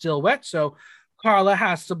are still wet, so Carla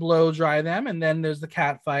has to blow dry them, and then there's the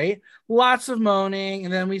cat fight. Lots of moaning,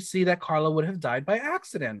 and then we see that Carla would have died by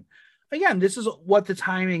accident. Again, this is what the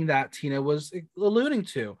timing that Tina was alluding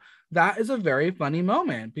to. That is a very funny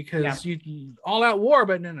moment because you all out war,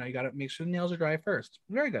 but no, you got to make sure the nails are dry first.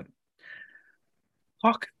 Very good.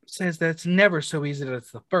 Hawk says that it's never so easy that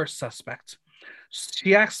it's the first suspect.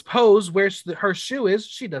 She asks Pose where her shoe is.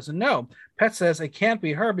 She doesn't know. Pet says it can't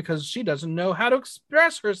be her because she doesn't know how to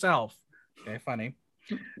express herself. Okay, funny.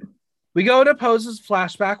 We go to Pose's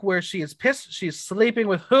flashback where she is pissed. She's sleeping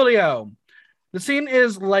with Julio. The scene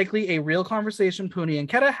is likely a real conversation Puni and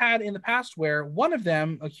Keta had in the past where one of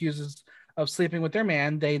them accuses of sleeping with their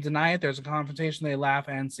man. They deny it. There's a confrontation. They laugh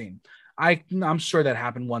and scene. I'm sure that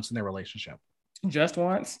happened once in their relationship. Just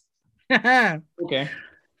once? Okay.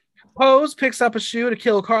 Pose picks up a shoe to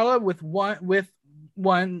kill Carla with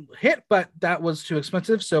one hit, but that was too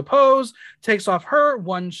expensive. So Pose takes off her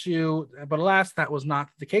one shoe, but alas, that was not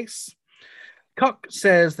the case. Cook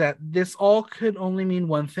says that this all could only mean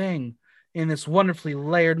one thing. In this wonderfully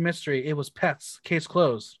layered mystery, it was Pets. Case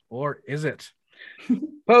closed. Or is it?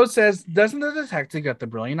 Pose says, doesn't the detective get the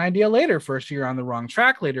brilliant idea later? First, you're on the wrong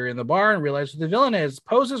track. Later in the bar and realize who the villain is.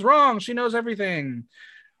 Pose is wrong. She knows everything.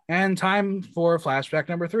 And time for flashback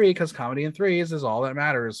number 3, because comedy in threes is all that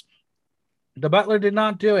matters. The butler did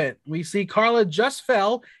not do it. We see Carla just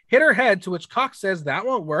fell, hit her head, to which Cock says that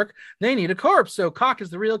won't work. They need a corpse. So Cock is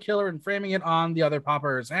the real killer and framing it on the other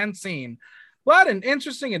poppers. And scene. What an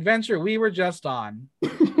interesting adventure we were just on.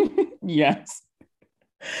 Yes.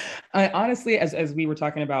 I honestly, as we were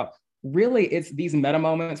talking about, really it's these meta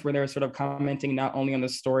moments where they're sort of commenting not only on the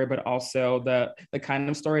story, but also the kind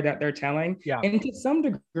of story that they're telling. Yeah. And to some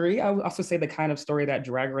degree, I would also say the kind of story that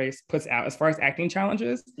Drag Race puts out as far as acting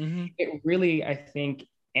challenges, it really, I think,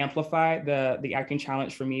 amplified the acting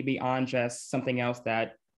challenge for me beyond just something else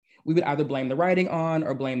that we would either blame the writing on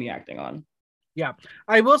or blame the acting on. Yeah.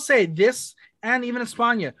 I will say this, and even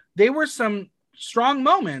Espana, they were some strong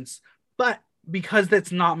moments, but because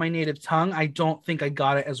that's not my native tongue, I don't think I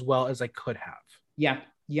got it as well as I could have. Yeah.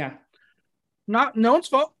 No one's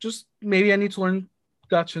fault. Just maybe I need to learn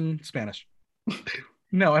Dutch and Spanish.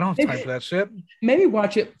 No, I don't have time for that shit. Maybe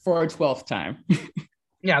watch it for a 12th time.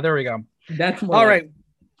 Yeah, there we go. That's all right.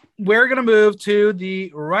 We're going to move to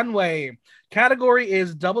the runway. Category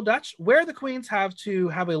is Double Dutch, where the queens have to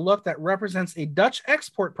have a look that represents a Dutch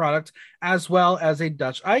export product as well as a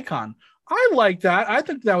Dutch icon. I like that. I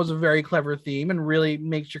think that was a very clever theme and really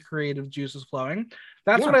makes your creative juices flowing.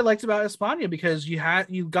 That's what I liked about Espana, because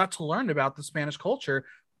you got to learn about the Spanish culture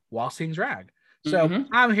while seeing drag. So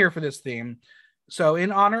I'm here for this theme. So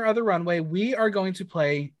in honor of the runway, we are going to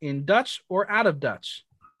play in Dutch or out of Dutch.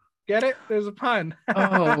 Get it? There's a pun.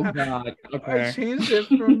 Oh, God. Okay. I changed it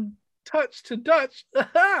from touch to Dutch.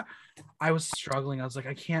 I was struggling. I was like,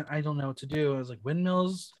 I don't know what to do. I was like,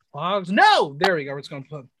 windmills, logs. No, there we go. It's going to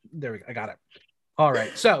put, there we go. I got it. All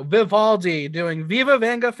right. So Vivaldi doing Viva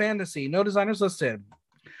Vanga Fantasy. No designers listed.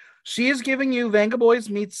 She is giving you Venga Boys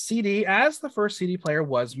meets CD, as the first CD player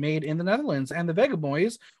was made in the Netherlands, and the Venga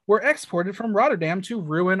Boys were exported from Rotterdam to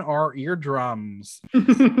ruin our eardrums.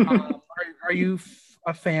 Are you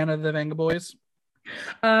a fan of the Venga Boys?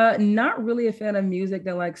 Not really a fan of music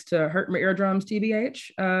that likes to hurt my eardrums,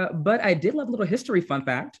 TBH. But I did love a little history fun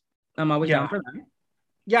fact. I'm always down for that.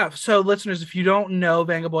 Yeah, so listeners, if you don't know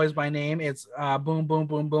Venga Boys by name, it's boom, boom,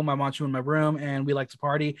 boom, boom, I want you in my room, and we like to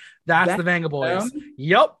party. That's the Venga Boys.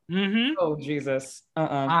 Yep. Mm-hmm. Oh, Jesus.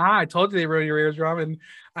 I told you they ruined your eardrum, and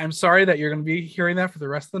I'm sorry that you're going to be hearing that for the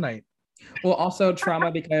rest of the night. Well, also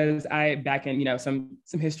trauma, because back in, some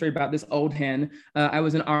history about this old hen, I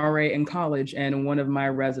was an RA in college, and one of my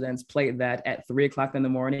residents played that at 3:00 in the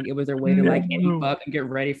morning. It was their way to amp up and get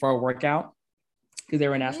ready for a workout, because they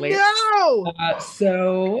were an athlete. No!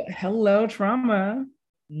 So hello, trauma.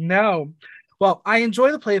 No. Well, I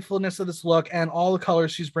enjoy the playfulness of this look and all the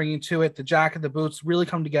colors she's bringing to it. The jacket, the boots really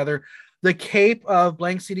come together. The cape of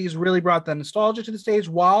blank CDs really brought that nostalgia to the stage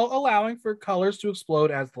while allowing for colors to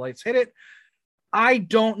explode as the lights hit it. I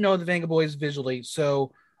don't know the Venga Boys visually,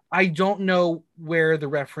 so I don't know where the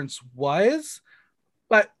reference was.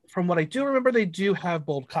 But from what I do remember, they do have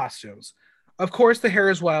bold costumes. Of course, the hair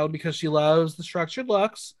is wild because she loves the structured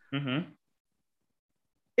looks. Mm-hmm.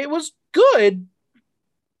 It was good,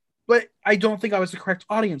 but I don't think I was the correct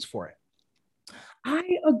audience for it. I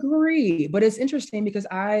agree, but it's interesting because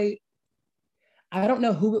I don't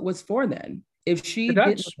know who it was for then. If she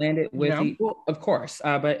didn't land it with well, of course,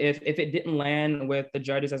 but if it didn't land with the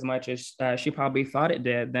judges as much as she probably thought it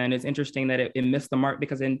did, then it's interesting that it missed the mark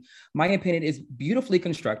because in my opinion, it's beautifully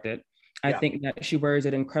constructed. I think that she wears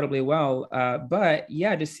it incredibly well. But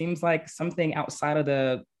yeah, it just seems like something outside of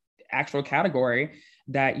the actual category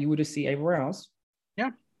that you would just see everywhere else.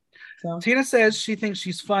 Yeah. So. Tina says she thinks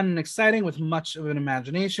she's fun and exciting with much of an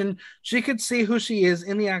imagination. She could see who she is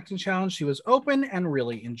in the acting challenge. She was open and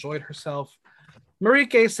really enjoyed herself.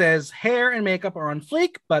 Marieke says hair and makeup are on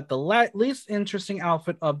fleek, but the least interesting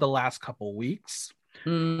outfit of the last couple weeks.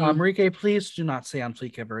 Marieke, please do not say on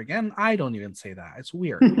fleek ever again. I don't even say that. It's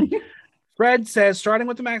weird. Fred says, starting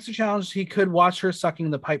with the Maxi Challenge, he could watch her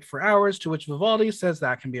sucking the pipe for hours, to which Vivaldi says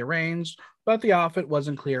that can be arranged, but the outfit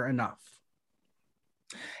wasn't clear enough.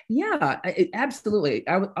 Yeah, absolutely.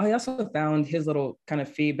 I also found his little kind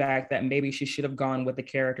of feedback that maybe she should have gone with the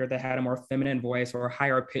character that had a more feminine voice or a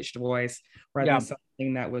higher pitched voice rather than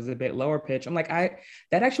something that was a bit lower pitch. I'm like,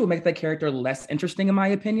 that actually would make that character less interesting in my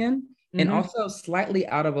opinion, and also slightly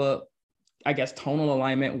out of a, I guess, tonal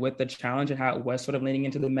alignment with the challenge and how it was sort of leaning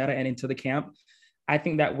into the meta and into the camp. I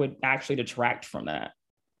think that would actually detract from that.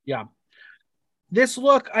 Yeah. This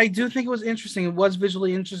look, I do think it was interesting. It was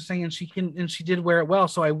visually interesting, and she did wear it well.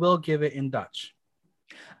 So I will give it in Dutch.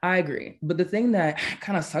 I agree. But the thing that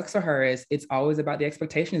kind of sucks for her is it's always about the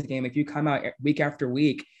expectations game. If you come out week after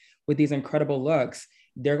week with these incredible looks,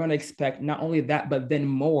 they're going to expect not only that, but then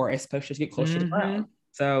more, especially as you get closer to the crown.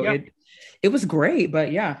 So it was great,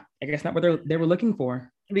 but yeah, I guess not what they were looking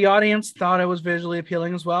for. The audience thought it was visually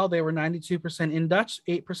appealing as well. They were 92% in Dutch,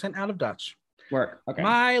 8% out of Dutch. Work. Okay.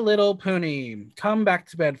 My Little Pony. Come back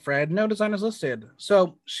to bed, Fred. No designers listed.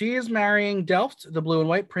 So she is marrying Delft, the blue and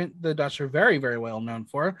white print the Dutch are very, very well known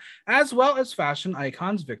for, as well as fashion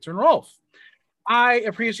icons Victor and Rolf. I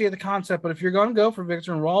appreciate the concept, but if you're going to go for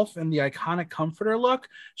Victor and Rolf and the iconic comforter look,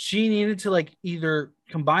 she needed to like either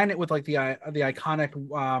combine it with like the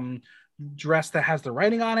iconic dress that has the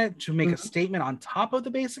writing on it to make a statement on top of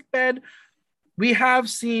the basic bed. We have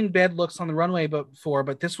seen bed looks on the runway before,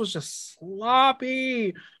 but this was just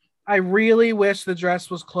sloppy. I really wish the dress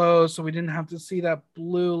was closed so we didn't have to see that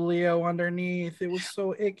blue Leo underneath. It was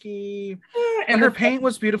so icky. And her paint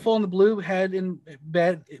was beautiful, and the blue head and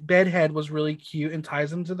bed head was really cute and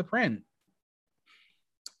ties into the print.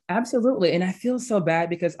 Absolutely. And I feel so bad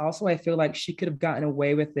because also I feel like she could have gotten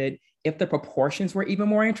away with it if the proportions were even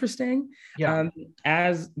more interesting. Yeah.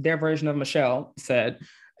 As their version of Michelle said,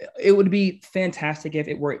 it would be fantastic if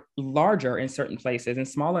it were larger in certain places and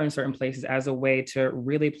smaller in certain places as a way to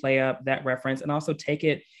really play up that reference and also take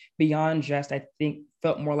it beyond just, I think,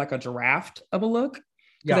 felt more like a draft of a look.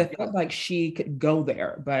 Because I felt like she could go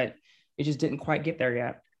there, but it just didn't quite get there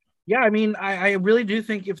yet. Yeah, I mean, I really do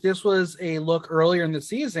think if this was a look earlier in the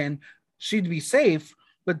season, she'd be safe,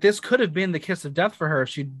 but this could have been the kiss of death for her if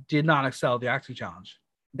she did not excel at the acting challenge.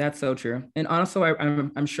 That's so true. And also,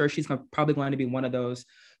 I'm sure she's probably going to be one of those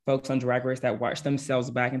folks on Drag Race that watched themselves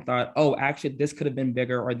back and thought, oh, actually, this could have been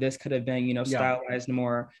bigger or this could have been, stylized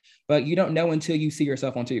more. But you don't know until you see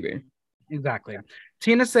yourself on TV. Exactly.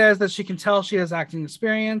 Tina says that she can tell she has acting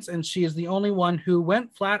experience and she is the only one who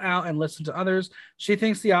went flat out and listened to others. She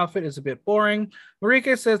thinks the outfit is a bit boring.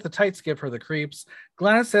 Marieke says the tights give her the creeps.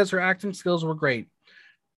 Glennis says her acting skills were great.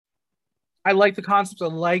 I like the concept. I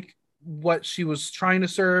like what she was trying to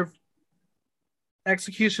serve.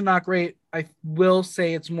 Execution, not great. I will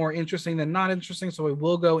say it's more interesting than not interesting, so I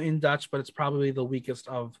will go in Dutch, but it's probably the weakest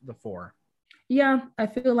of the four. Yeah, I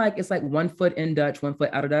feel like it's like 1 foot in Dutch, 1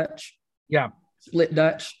 foot out of Dutch. Yeah. Split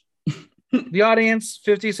Dutch. The audience,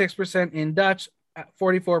 56% in Dutch,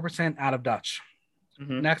 44% out of Dutch.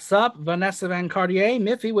 Next up, Vanessa Van Cartier,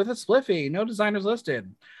 Miffy with a spliffy. No designers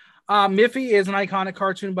listed. Miffy is an iconic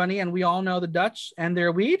cartoon bunny, and we all know the Dutch and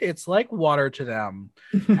their weed. It's like water to them.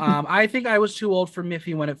 I think I was too old for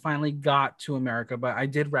Miffy when it finally got to America, but I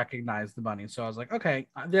did recognize the bunny. So I was like, okay,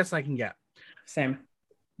 this I can get. Same.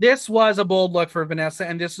 This was a bold look for Vanessa,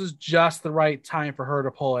 and this is just the right time for her to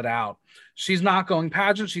pull it out. She's not going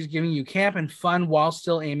pageant. She's giving you camp and fun while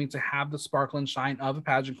still aiming to have the sparkle and shine of a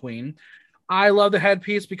pageant queen. I love the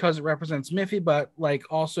headpiece because it represents Miffy, but like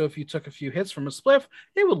also if you took a few hits from a spliff,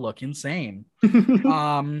 it would look insane.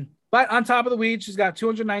 But on top of the weed, she's got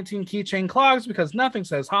 219 keychain clogs because nothing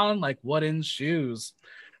says Holland like wooden shoes.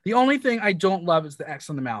 The only thing I don't love is the X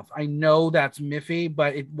on the mouth. I know that's Miffy,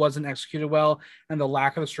 but it wasn't executed well, and the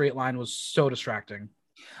lack of a straight line was so distracting.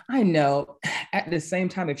 I know. At the same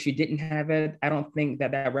time, if she didn't have it, I don't think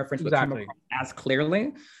that reference would come across as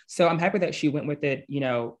clearly. So I'm happy that she went with it, you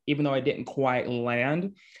know, even though it didn't quite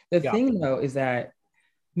land. The thing, though, is that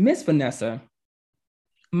Miss Vanessa,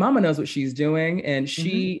 Mama knows what she's doing, and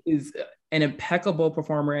she is an impeccable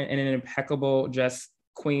performer and an impeccable just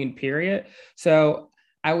queen, period. So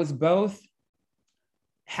I was both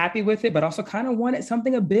happy with it, but also kind of wanted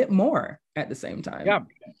something a bit more at the same time. Yeah.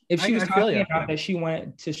 If she was talking about that she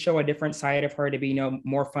wanted to show a different side of her to be, you know,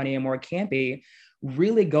 more funny and more campy,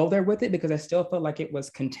 really go there with it, because I still felt like it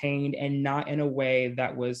was contained and not in a way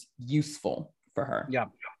that was useful for her. Yeah.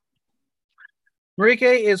 Marike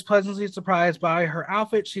is pleasantly surprised by her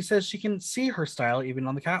outfit. She says she can see her style even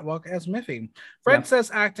on the catwalk as Miffy. Fred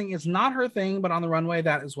says acting is not her thing, but on the runway,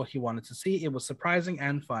 that is what he wanted to see. It was surprising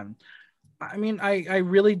and fun. I mean, I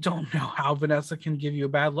really don't know how Vanessa can give you a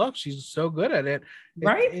bad look. She's so good at it.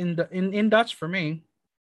 Right? In Dutch for me.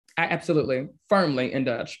 Absolutely. Firmly in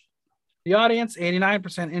Dutch. The audience,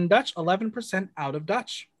 89% in Dutch, 11% out of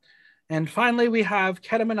Dutch. And finally, we have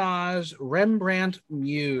Keta Minaj, Rembrandt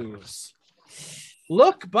Muse.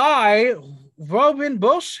 Look by Robin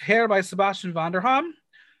Bush, hair by Sebastian Vanderham.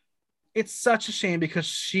 It's such a shame because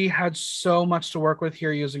she had so much to work with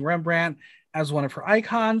here using Rembrandt as one of her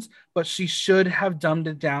icons, but she should have dumbed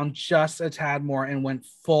it down just a tad more and went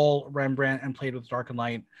full Rembrandt and played with dark and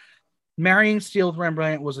light. Marrying Steele with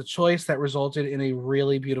Rembrandt was a choice that resulted in a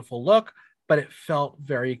really beautiful look, but it felt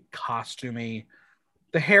very costumey.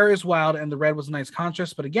 The hair is wild and the red was a nice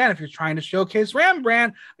contrast. But again, if you're trying to showcase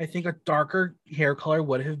Rembrandt, I think a darker hair color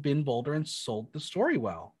would have been bolder and sold the story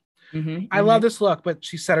well. I love this look, but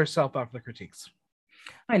she set herself up for the critiques.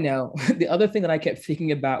 I know. The other thing that I kept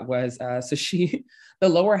thinking about was, the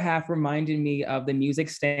lower half reminded me of the music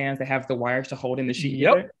stands that have the wires to hold in the sheet.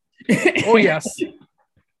 Yep. Oh, yes.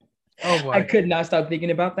 Oh, boy. I could not stop thinking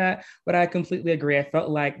about that, but I completely agree. I felt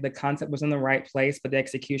like the concept was in the right place, but the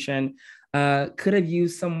execution could have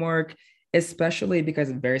used some work, especially because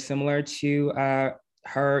it's very similar to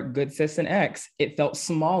her Good Sis and X. It felt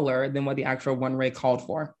smaller than what the actual One Ray called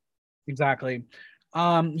for. Exactly.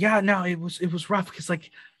 It was rough because, like,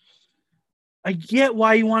 I get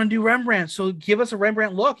why you want to do Rembrandt, so give us a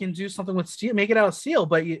Rembrandt look and do something with steel, make it out of steel,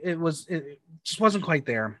 but it just wasn't quite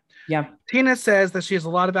there. Yeah. Tina says that she has a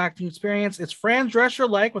lot of acting experience. It's Fran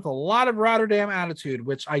Drescher-like with a lot of Rotterdam attitude,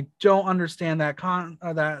 which I don't understand that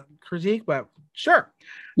critique, but sure.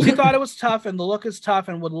 She thought it was tough, and the look is tough,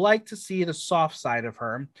 and would like to see the soft side of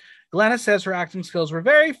her. Glenna says her acting skills were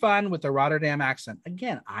very fun with the Rotterdam accent.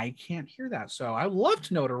 Again, I can't hear that, so I would love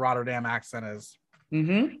to know what a Rotterdam accent is.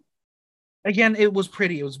 Again, it was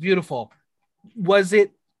pretty. It was beautiful.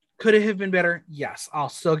 Could it have been better? Yes. I'll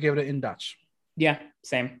still give it in Dutch. Yeah,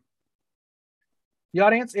 same. The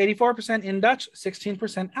audience, 84% in Dutch,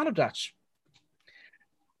 16% out of Dutch.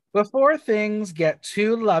 Before things get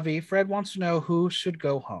too lovey, Fred wants to know who should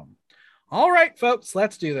go home. All right, folks,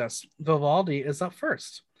 let's do this. Vivaldi is up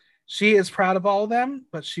first. She is proud of all of them,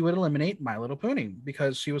 but she would eliminate My Little Pony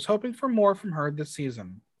because she was hoping for more from her this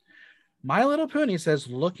season. My Little Pony says,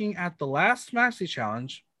 looking at the last Maxi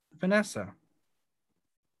Challenge, Vanessa,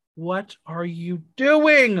 what are you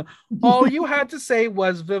doing? All you had to say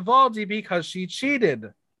was Vivaldi because she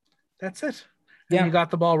cheated. That's it. And you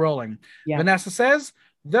got the ball rolling. Yeah. Vanessa says,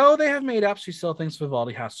 though they have made up, she still thinks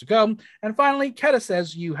Vivaldi has to go. And finally, Keta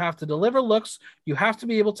says, you have to deliver looks. You have to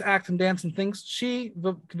be able to act and dance and things.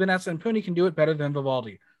 Vanessa and Puni can do it better than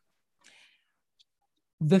Vivaldi.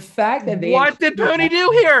 The fact that what did Puni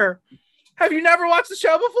do here? Have you never watched the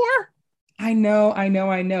show before? I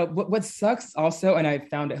know. What sucks also, and I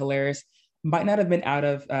found it hilarious, might not have been out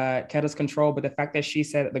of Keta's control, but the fact that she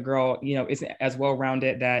said that the girl, isn't as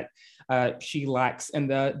well-rounded, that she lacks in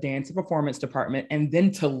the dance and performance department, and then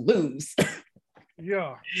to lose.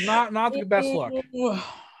 Yeah, not the best look.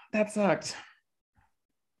 That sucked.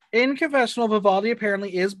 In confessional, Vivaldi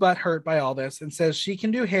apparently is butthurt by all this and says she can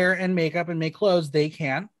do hair and makeup and make clothes. They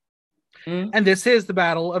can't. And this is the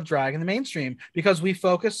battle of drag in the mainstream because we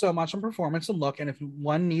focus so much on performance and look, and if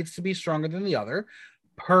one needs to be stronger than the other.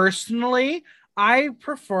 Personally, I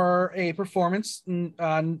prefer a performance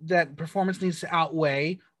that performance needs to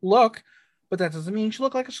outweigh look, but that doesn't mean you should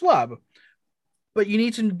look like a schlub. But you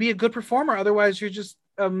need to be a good performer. Otherwise, you're just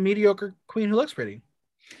a mediocre queen who looks pretty.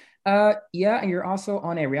 Yeah, and you're also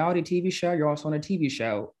on a reality TV show. You're also on a TV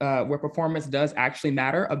show where performance does actually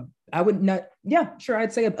matter. I would not, yeah, sure,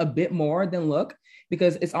 I'd say a bit more than look,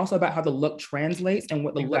 because it's also about how the look translates and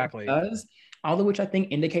what the look does, all of which I think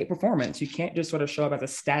indicate performance. You can't just sort of show up as a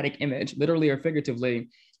static image, literally or figuratively,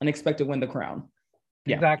 and expect to win the crown.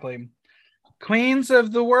 Yeah. Exactly. Queens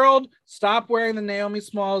of the world, stop wearing the Naomi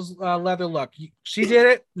Smalls leather look. She did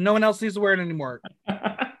it. No one else needs to wear it anymore.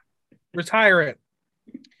 Retire it.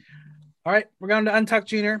 All right, we're going to Untucked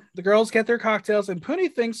Junior. The girls get their cocktails, and Puni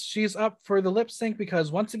thinks she's up for the lip sync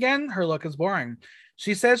because, once again, her look is boring.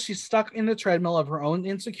 She says she's stuck in the treadmill of her own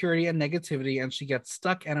insecurity and negativity, and she gets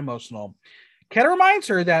stuck and emotional. Keta reminds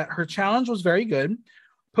her that her challenge was very good.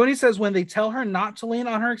 Puni says when they tell her not to lean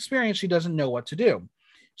on her experience, she doesn't know what to do.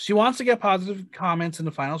 She wants to get positive comments in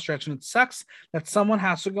the final stretch, and it sucks that someone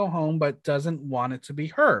has to go home but doesn't want it to be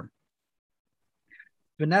her.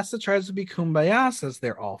 Vanessa tries to be kumbaya, says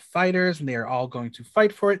they're all fighters and they are all going to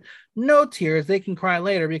fight for it. No tears. They can cry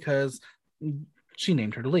later because she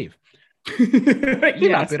named her to leave.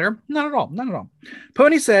 You're not bitter. Not at all. Not at all.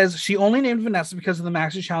 Pony says she only named Vanessa because of the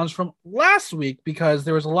Maxi Challenge from last week because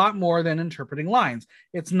there was a lot more than interpreting lines.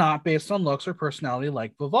 It's not based on looks or personality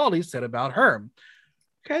like Vivaldi said about her.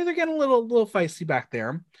 Okay, they're getting a little feisty back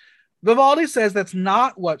there. Vivaldi says that's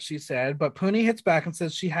not what she said, but Puni hits back and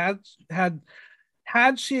says she had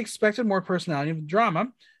she expected more personality and drama.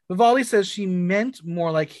 Vivaldi says she meant more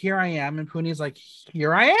like here I am, and Puni's like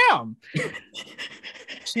here I am.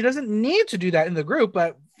 She doesn't need to do that in the group,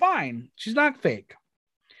 but fine. She's not fake.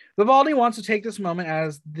 Vivaldi wants to take this moment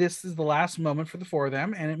as this is the last moment for the four of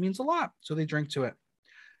them, and it means a lot, so they drink to it.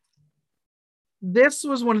 This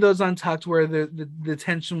was one of those Untucked where the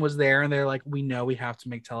tension was there, and they're like, we know we have to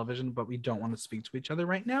make television, but we don't want to speak to each other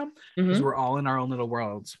right now because we're all in our own little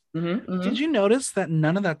worlds. Did you notice that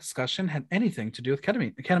none of that discussion had anything to do with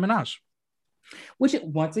Keta Minaj? Which,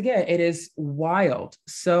 once again, it is wild.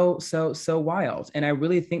 So wild. And I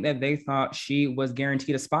really think that they thought she was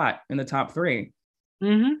guaranteed a spot in the top 3.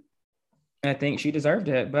 I think she deserved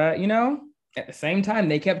it. But, at the same time,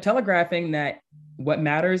 they kept telegraphing that what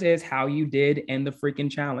matters is how you did in the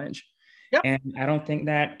freaking challenge. Yep. And I don't think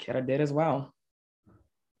that Keta did as well.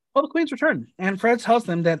 Well, the queens return, and Fred tells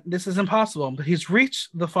them that this is impossible, but he's reached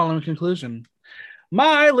the following conclusion.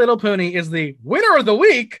 My little Puni is the winner of the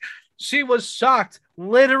week. She was shocked,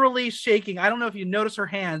 literally shaking. I don't know if you noticed her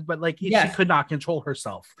hand, but she could not control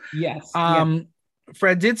herself. Yes.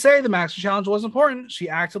 Fred did say the Maxi Challenge was important. She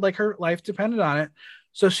acted like her life depended on it.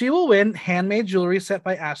 So she will win handmade jewelry set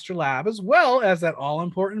by Astrolab, as well as that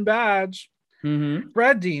all-important badge.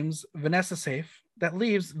 Fred deems Vanessa safe. That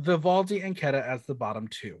leaves Vivaldi and Keta as the bottom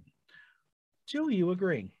 2. Do you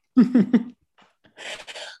agree?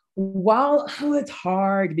 Well, it's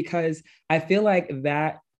hard because I feel like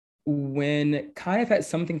that win kind of had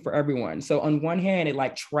something for everyone. So on one hand,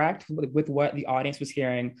 it tracked with what the audience was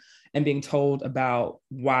hearing and being told about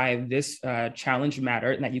why this challenge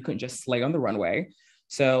mattered and that you couldn't just slay on the runway.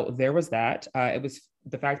 So there was that. It was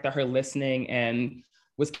the fact that her listening and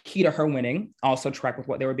was key to her winning, also tracked with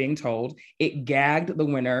what they were being told. It gagged the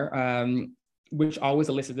winner, which always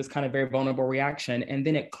elicits this kind of very vulnerable reaction. And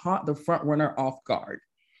then it caught the front runner off guard.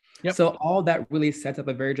 Yep. So all that really sets up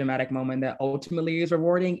a very dramatic moment that ultimately is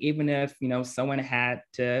rewarding, even if, someone had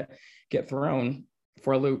to get thrown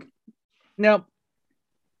for a loop. Now,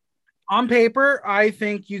 on paper, I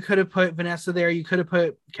think you could have put Vanessa there. You could have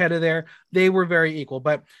put Keta there. They were very equal.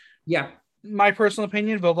 But yeah, my personal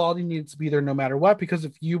opinion, Vivaldi needed to be there no matter what, because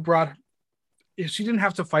if she didn't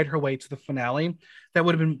have to fight her way to the finale, that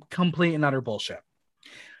would have been complete and utter bullshit.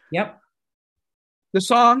 Yep. The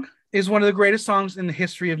song is one of the greatest songs in the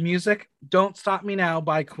history of music. Don't Stop Me Now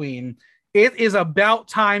by Queen. It is about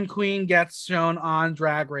time Queen gets shown on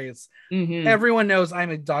Drag Race. Everyone knows I'm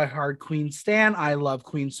a diehard Queen stan. I love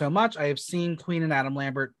Queen so much. I have seen Queen and Adam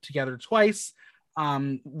Lambert together twice.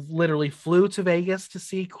 Literally flew to Vegas to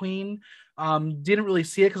see Queen. Didn't really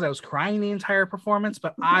see it because I was crying the entire performance,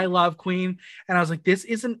 but I love Queen. And I was like, this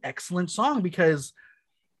is an excellent song because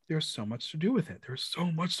there's so much to do with it. There's so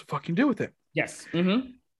much to fucking do with it. Yes.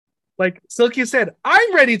 Like Silky said,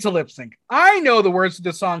 I'm ready to lip sync. I know the words to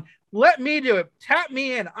the song. Let me do it. Tap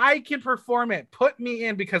me in. I can perform it. Put me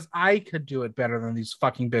in because I could do it better than these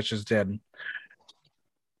fucking bitches did.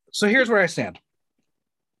 So here's where I stand.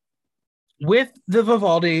 With the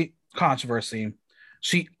Vivaldi controversy,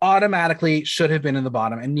 she automatically should have been in the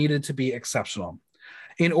bottom and needed to be exceptional.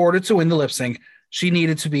 In order to win the lip sync, she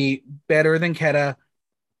needed to be better than Keta.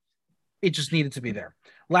 It just needed to be there.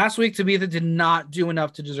 Last week, Tabitha did not do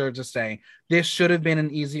enough to deserve to stay. This should have been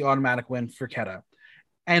an easy automatic win for Keta.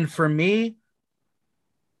 And for me,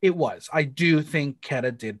 it was. I do think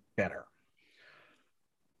Keta did better.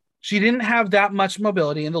 She didn't have that much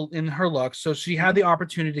mobility in her look, so she had the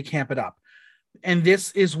opportunity to camp it up. And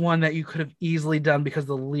this is one that you could have easily done because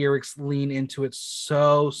the lyrics lean into it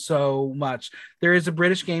so much. There is a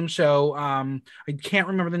British game show. I can't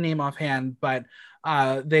remember the name offhand, but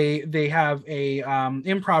they have a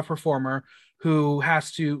improv performer who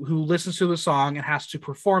listens to the song and has to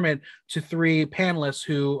perform it to 3 panelists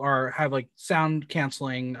who have like sound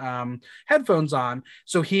canceling headphones on.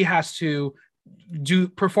 So he has to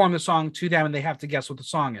perform the song to them, and they have to guess what the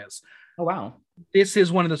song is. Oh wow. This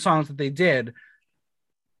is one of the songs that they did.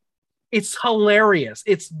 It's hilarious.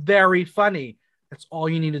 It's very funny. That's all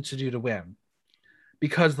you needed to do to win,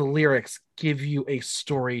 because the lyrics give you a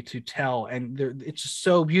story to tell, and it's just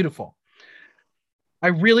so beautiful. I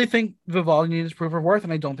really think Vivaldi needed to prove her worth,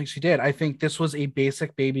 and I don't think she did. I think this was a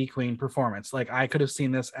basic baby queen performance. Like, I could have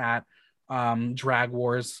seen this at Drag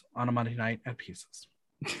Wars on a Monday night at Pieces.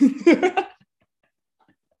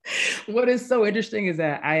 What is so interesting is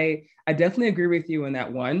that I definitely agree with you in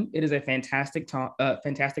that one. It is a fantastic song.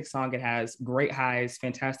 It has great highs,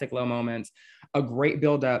 fantastic low moments, a great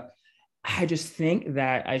build up. I just think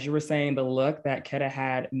that, as you were saying, the look that Keta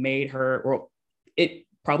had made her, or it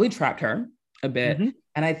probably trapped her a bit. Mm-hmm.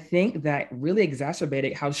 And I think that really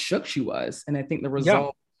exacerbated how shook she was. And I think the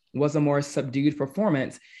result was a more subdued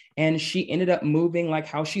performance. And she ended up moving like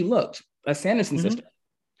how she looked, a Sanderson sister.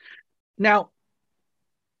 Now,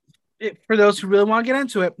 for those who really want to get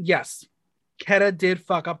into it, yes, Keta did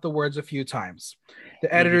fuck up the words a few times.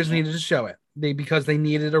 The editors needed to show it because they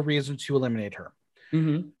needed a reason to eliminate her.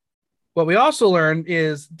 Mm-hmm. What we also learned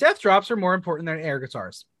is death drops are more important than air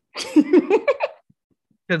guitars.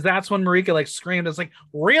 Because that's when Marika like screamed. It's like,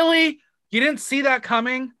 really? You didn't see that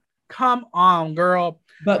coming? Come on, girl.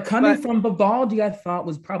 But coming from Vivaldi, I thought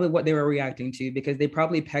was probably what they were reacting to, because they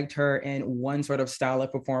probably pegged her in one sort of style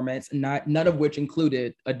of performance, none of which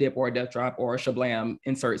included a dip or a death drop or a shablam,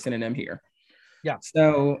 insert synonym here. Yeah.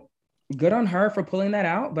 So good on her for pulling that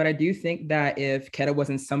out. But I do think that if Keta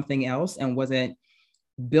wasn't something else and wasn't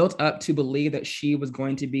built up to believe that she was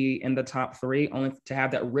going to be in the top 3, only to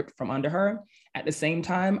have that ripped from under her, at the same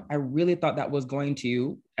time, I really thought that was going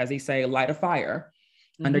to, as they say, light a fire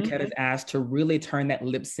under Keta's ass to really turn that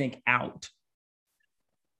lip sync out.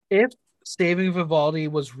 If saving Vivaldi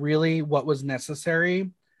was really what was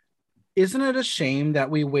necessary, isn't it a shame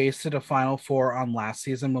that we wasted a Final 4 on last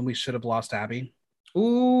season when we should have lost Abby?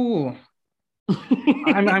 Ooh.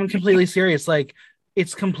 I'm completely serious. Like,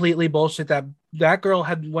 it's completely bullshit that girl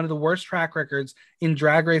had one of the worst track records in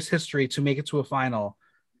Drag Race history to make it to a final.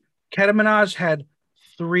 Keta Minaj had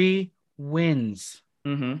 3 wins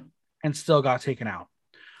and still got taken out.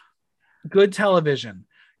 Good television.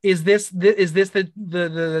 Is this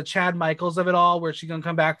the Chad Michaels of it all, where she's gonna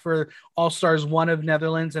come back for All Stars 1 of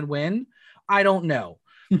Netherlands and win? I don't know,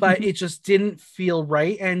 but it just didn't feel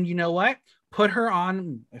right. And you know what? Put her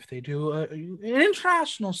on, if they do an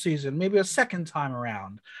international season, maybe a second time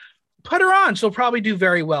around. Put her on. She'll probably do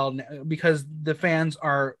very well because the fans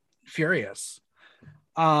are furious.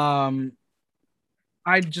 I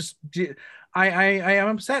am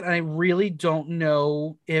upset. I really don't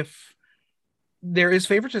know if there is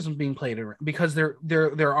favoritism being played because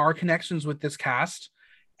there are connections with this cast,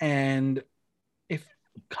 and it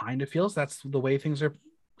kind of feels that's the way things are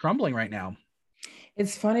crumbling right now.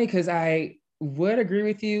 It's funny because I would agree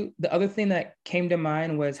with you. The other thing that came to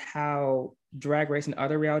mind was how Drag Race and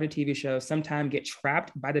other reality TV shows sometimes get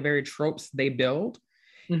trapped by the very tropes they build.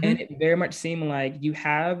 And it very much seemed like you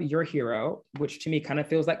have your hero, which to me kind of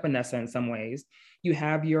feels like Vanessa in some ways. You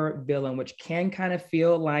have your villain, which can kind of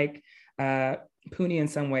feel like Puni in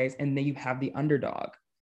some ways. And then you have the underdog,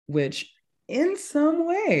 which in some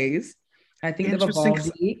ways, I think the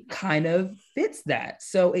Vivaldi kind of fits that.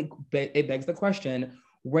 So it begs the question,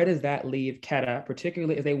 where does that leave Keta,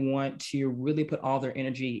 particularly if they want to really put all their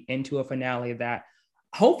energy into a finale that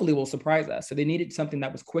hopefully will surprise us? So they needed something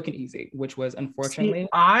that was quick and easy, which was unfortunately. See,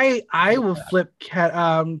 I will flip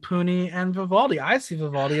Puni and Vivaldi. I see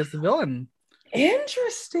Vivaldi as the villain.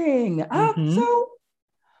 Interesting. So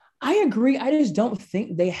I agree. I just don't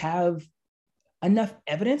think they have enough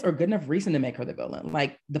evidence or good enough reason to make her the villain.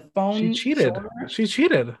 Like the phone. She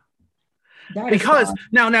cheated. Because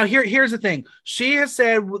now here's the thing. She has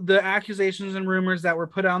said the accusations and rumors that were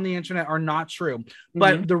put on the internet are not true.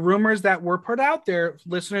 But the rumors that were put out there,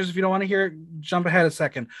 listeners, if you don't want to hear it, jump ahead a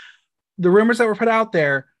second. the rumors that were put out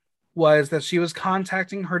there was that she was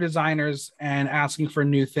contacting her designers and asking for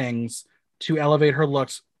new things to elevate her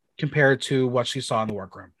looks compared to what she saw in the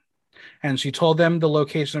workroom. And she told them the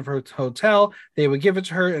location of her hotel. They would give it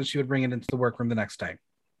to her and she would bring it into the workroom the next day.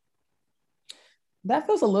 That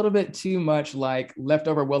feels a little bit too much like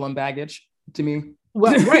leftover Willem baggage to me.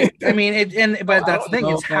 Well, right. I mean, but that's the thing.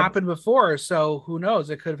 It's happened before. So who knows?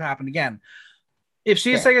 It could have happened again. If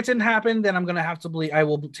she's saying it didn't happen, then I'm going to have to believe, I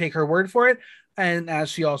will take her word for it. And as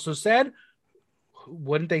she also said,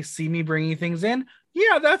 wouldn't they see me bringing things in?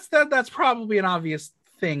 Yeah, that's probably an obvious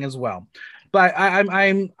thing as well. But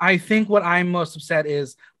I think what I'm most upset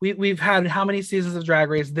is we've had how many seasons of Drag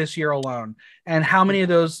Race this year alone, and how many of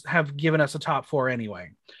those have given us a top 4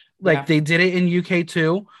 anyway? Like they did it in UK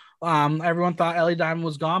too. Everyone thought Ellie Diamond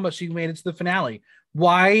was gone, but she made it to the finale.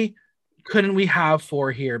 Why couldn't we have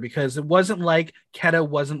 4 here? Because it wasn't like Keta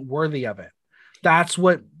wasn't worthy of it. That's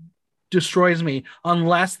what destroys me.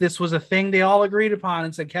 Unless this was a thing they all agreed upon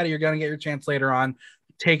and said, Keta, you're going to get your chance later on.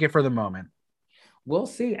 Take it for the moment. We'll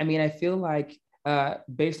see. I mean, I feel like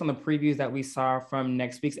based on the previews that we saw from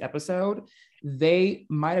next week's episode, they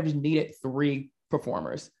might have needed 3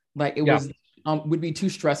 performers. Like it was would be too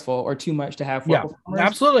stressful or too much to have 4 performers.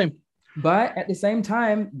 Absolutely. But at the same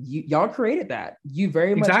time, y'all created that. You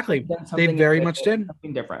very much they very much did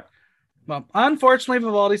something different. Well, unfortunately,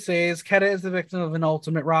 Vivaldi says Keta is the victim of an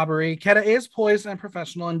ultimate robbery. Keta is poised and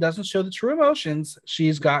professional and doesn't show the true emotions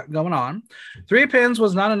she's got going on. 3 pins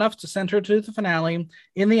was not enough to send her to the finale.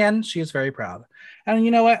 In the end, she is very proud. And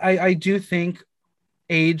you know what? I do think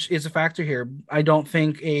age is a factor here. I don't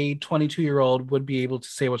think a 22-year-old would be able to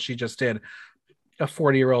say what she just did. A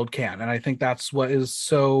 40-year-old can. And I think that's what is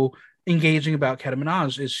so engaging about Keta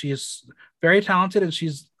Minaj is she is very talented and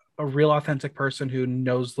she's a real authentic person who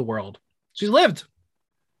knows the world. She's lived.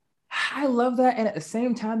 I love that. And at the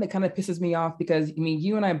same time, it kind of pisses me off because, I mean,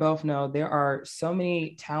 you and I both know there are so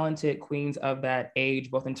many talented queens of that age,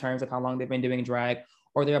 both in terms of how long they've been doing drag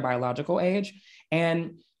or their biological age.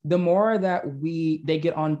 And the more that they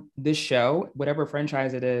get on this show, whatever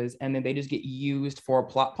franchise it is, and then they just get used for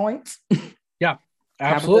plot points. Yeah,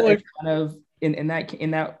 absolutely. Kind of in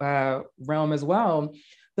that realm as well,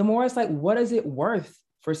 the more it's like, what is it worth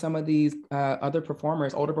for some of these other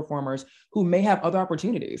performers, older performers who may have other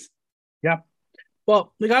opportunities? Yeah.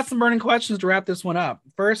 Well, we got some burning questions to wrap this one up.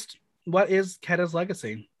 First, what is Keta's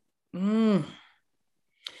legacy? I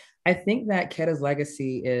think that Keta's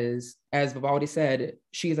legacy is, as Vivaldi said,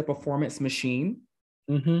 she is a performance machine,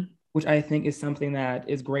 which I think is something that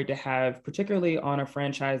is great to have, particularly on a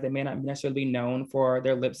franchise that may not necessarily be known for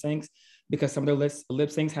their lip syncs, because some of their lip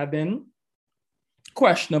syncs have been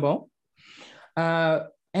questionable.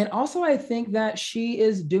 And also, I think that she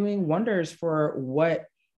is doing wonders for what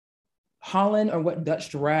Holland or what Dutch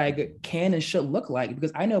drag can and should look like.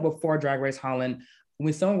 Because I know before Drag Race Holland,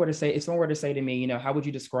 if someone were to say to me, you know, how would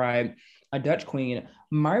you describe a Dutch queen?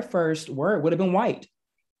 My first word would have been white.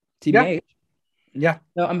 TBH. Yeah.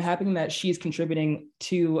 So I'm happy that she's contributing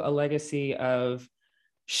to a legacy of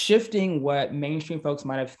shifting what mainstream folks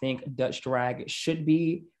might have think Dutch drag should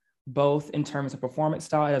be, both in terms of performance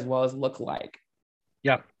style as well as look like.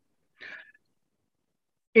 Yeah.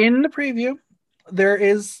 In the preview, there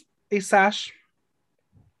is a sash.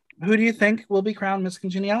 Who do you think will be crowned Miss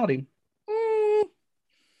Congeniality? I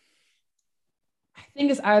think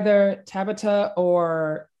it's either Tabitha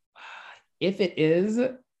or if it is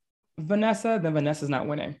Vanessa, then Vanessa's not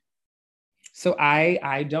winning. So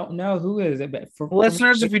I don't know who is it. But for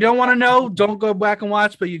listeners, if you don't want to know, don't go back and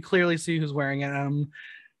watch, but you clearly see who's wearing it.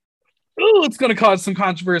 It's going to cause some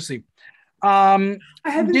controversy.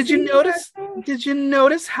 Did you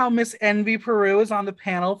notice how Miss Envy Peru is on the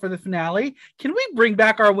panel for the finale? Can we bring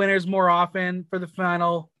back our winners more often for the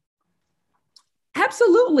final?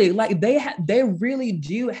 Absolutely. Like they really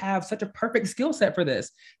do have such a perfect skill set for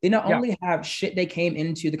this. They not only have shit they came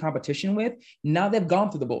into the competition with, now they've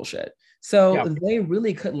gone through the bullshit. So they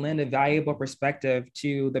really could lend a valuable perspective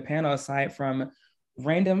to the panel aside from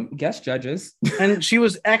random guest judges. And she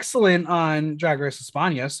was excellent on Drag Race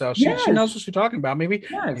España, so she knows what she's talking about. Maybe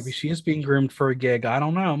she is being groomed for a gig. I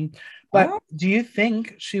don't know. But do you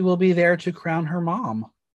think she will be there to crown her mom?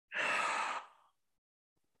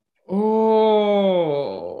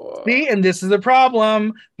 Oh, see, and this is the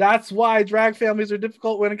problem. That's why drag families are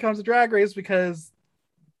difficult when it comes to Drag Race, because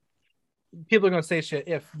people are going to say shit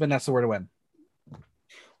if Vanessa were to win.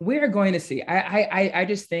 We're going to see. I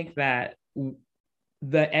just think that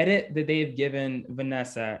the edit that they've given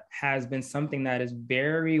Vanessa has been something that is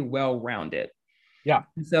very well rounded. Yeah.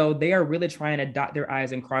 So they are really trying to dot their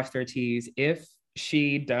I's and cross their T's if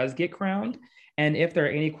she does get crowned. And if there are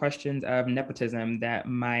any questions of nepotism that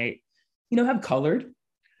might, have colored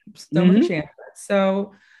some of the chances.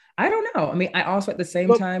 So I don't know. I mean, I also at the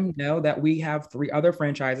same time know that we have 3 other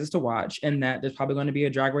franchises to watch, and that there's probably going to be a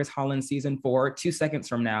Drag Race Holland season 4 2 seconds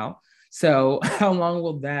from now. So how long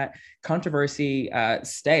will that controversy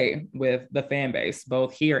stay with the fan base,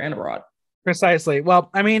 both here and abroad? Precisely. Well,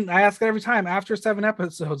 I mean, I ask it every time. After 7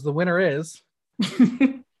 episodes, the winner is.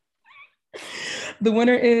 The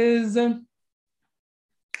winner is.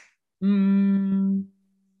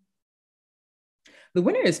 The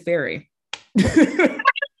winner is Fairy.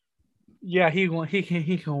 Yeah, he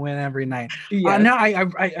can win every night. Yes. No,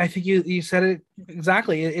 I think you said it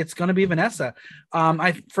exactly. It's going to be Vanessa.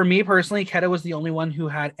 For me personally, Keta was the only one who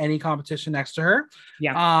had any competition next to her.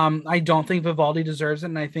 Yeah. I don't think Vivaldi deserves it,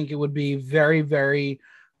 and I think it would be very, very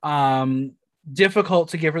difficult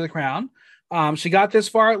to give her the crown. She got this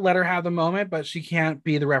far, let her have the moment, but she can't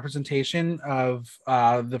be the representation of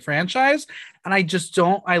the franchise. And I just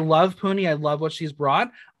don't. I love Puni. I love what she's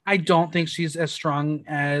brought. I don't think she's as strong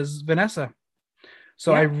as Vanessa.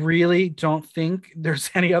 So I really don't think there's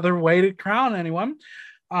any other way to crown anyone.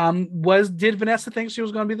 Did Vanessa think she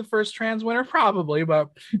was going to be the first trans winner? Probably, but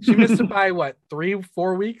she missed it by what,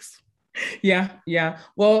 3-4 weeks? Yeah.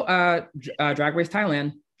 Well, Drag Race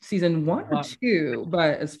Thailand season 1 or 2,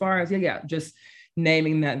 but as far as just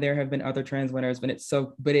naming that there have been other trans winners,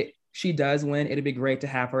 she does win. It'd be great to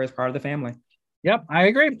have her as part of the family. Yep, I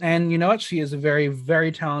agree. And you know what? She is a very,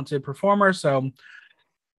 very talented performer. So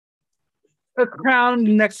a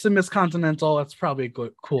crown next to Miss Continental, that's probably a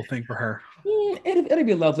cool thing for her. It'd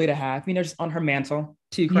be lovely to have, just on her mantle,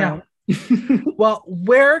 2 crown. Yeah. Well,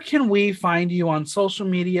 where can we find you on social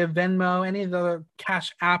media, Venmo, any of the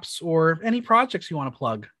cash apps, or any projects you want to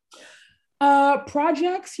plug?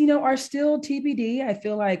 Projects, are still TBD. I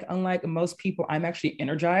feel like, unlike most people, I'm actually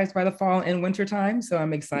energized by the fall and winter time. So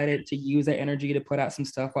I'm excited to use that energy to put out some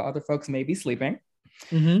stuff while other folks may be sleeping.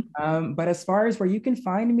 But as far as where you can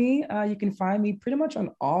find me pretty much on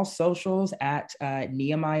all socials at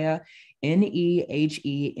Nehemiah,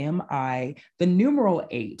 Nehemi, the numeral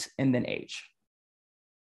 8 and then H.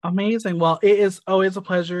 Amazing. Well, it is always a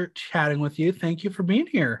pleasure chatting with you. Thank you for being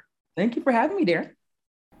here. Thank you for having me, dear.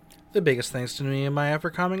 The biggest thanks to Nehemiah for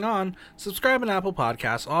coming on. Subscribe on Apple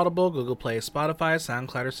Podcasts, Audible, Google Play, Spotify,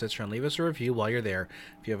 SoundCloud, or Stitcher, and leave us a review while you're there.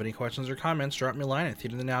 If you have any questions or comments, drop me a line at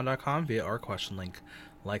theaterthenow.com via our question link.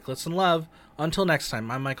 Like, listen, love. Until next time,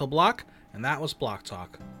 I'm Michael Block, and that was Block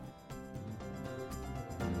Talk.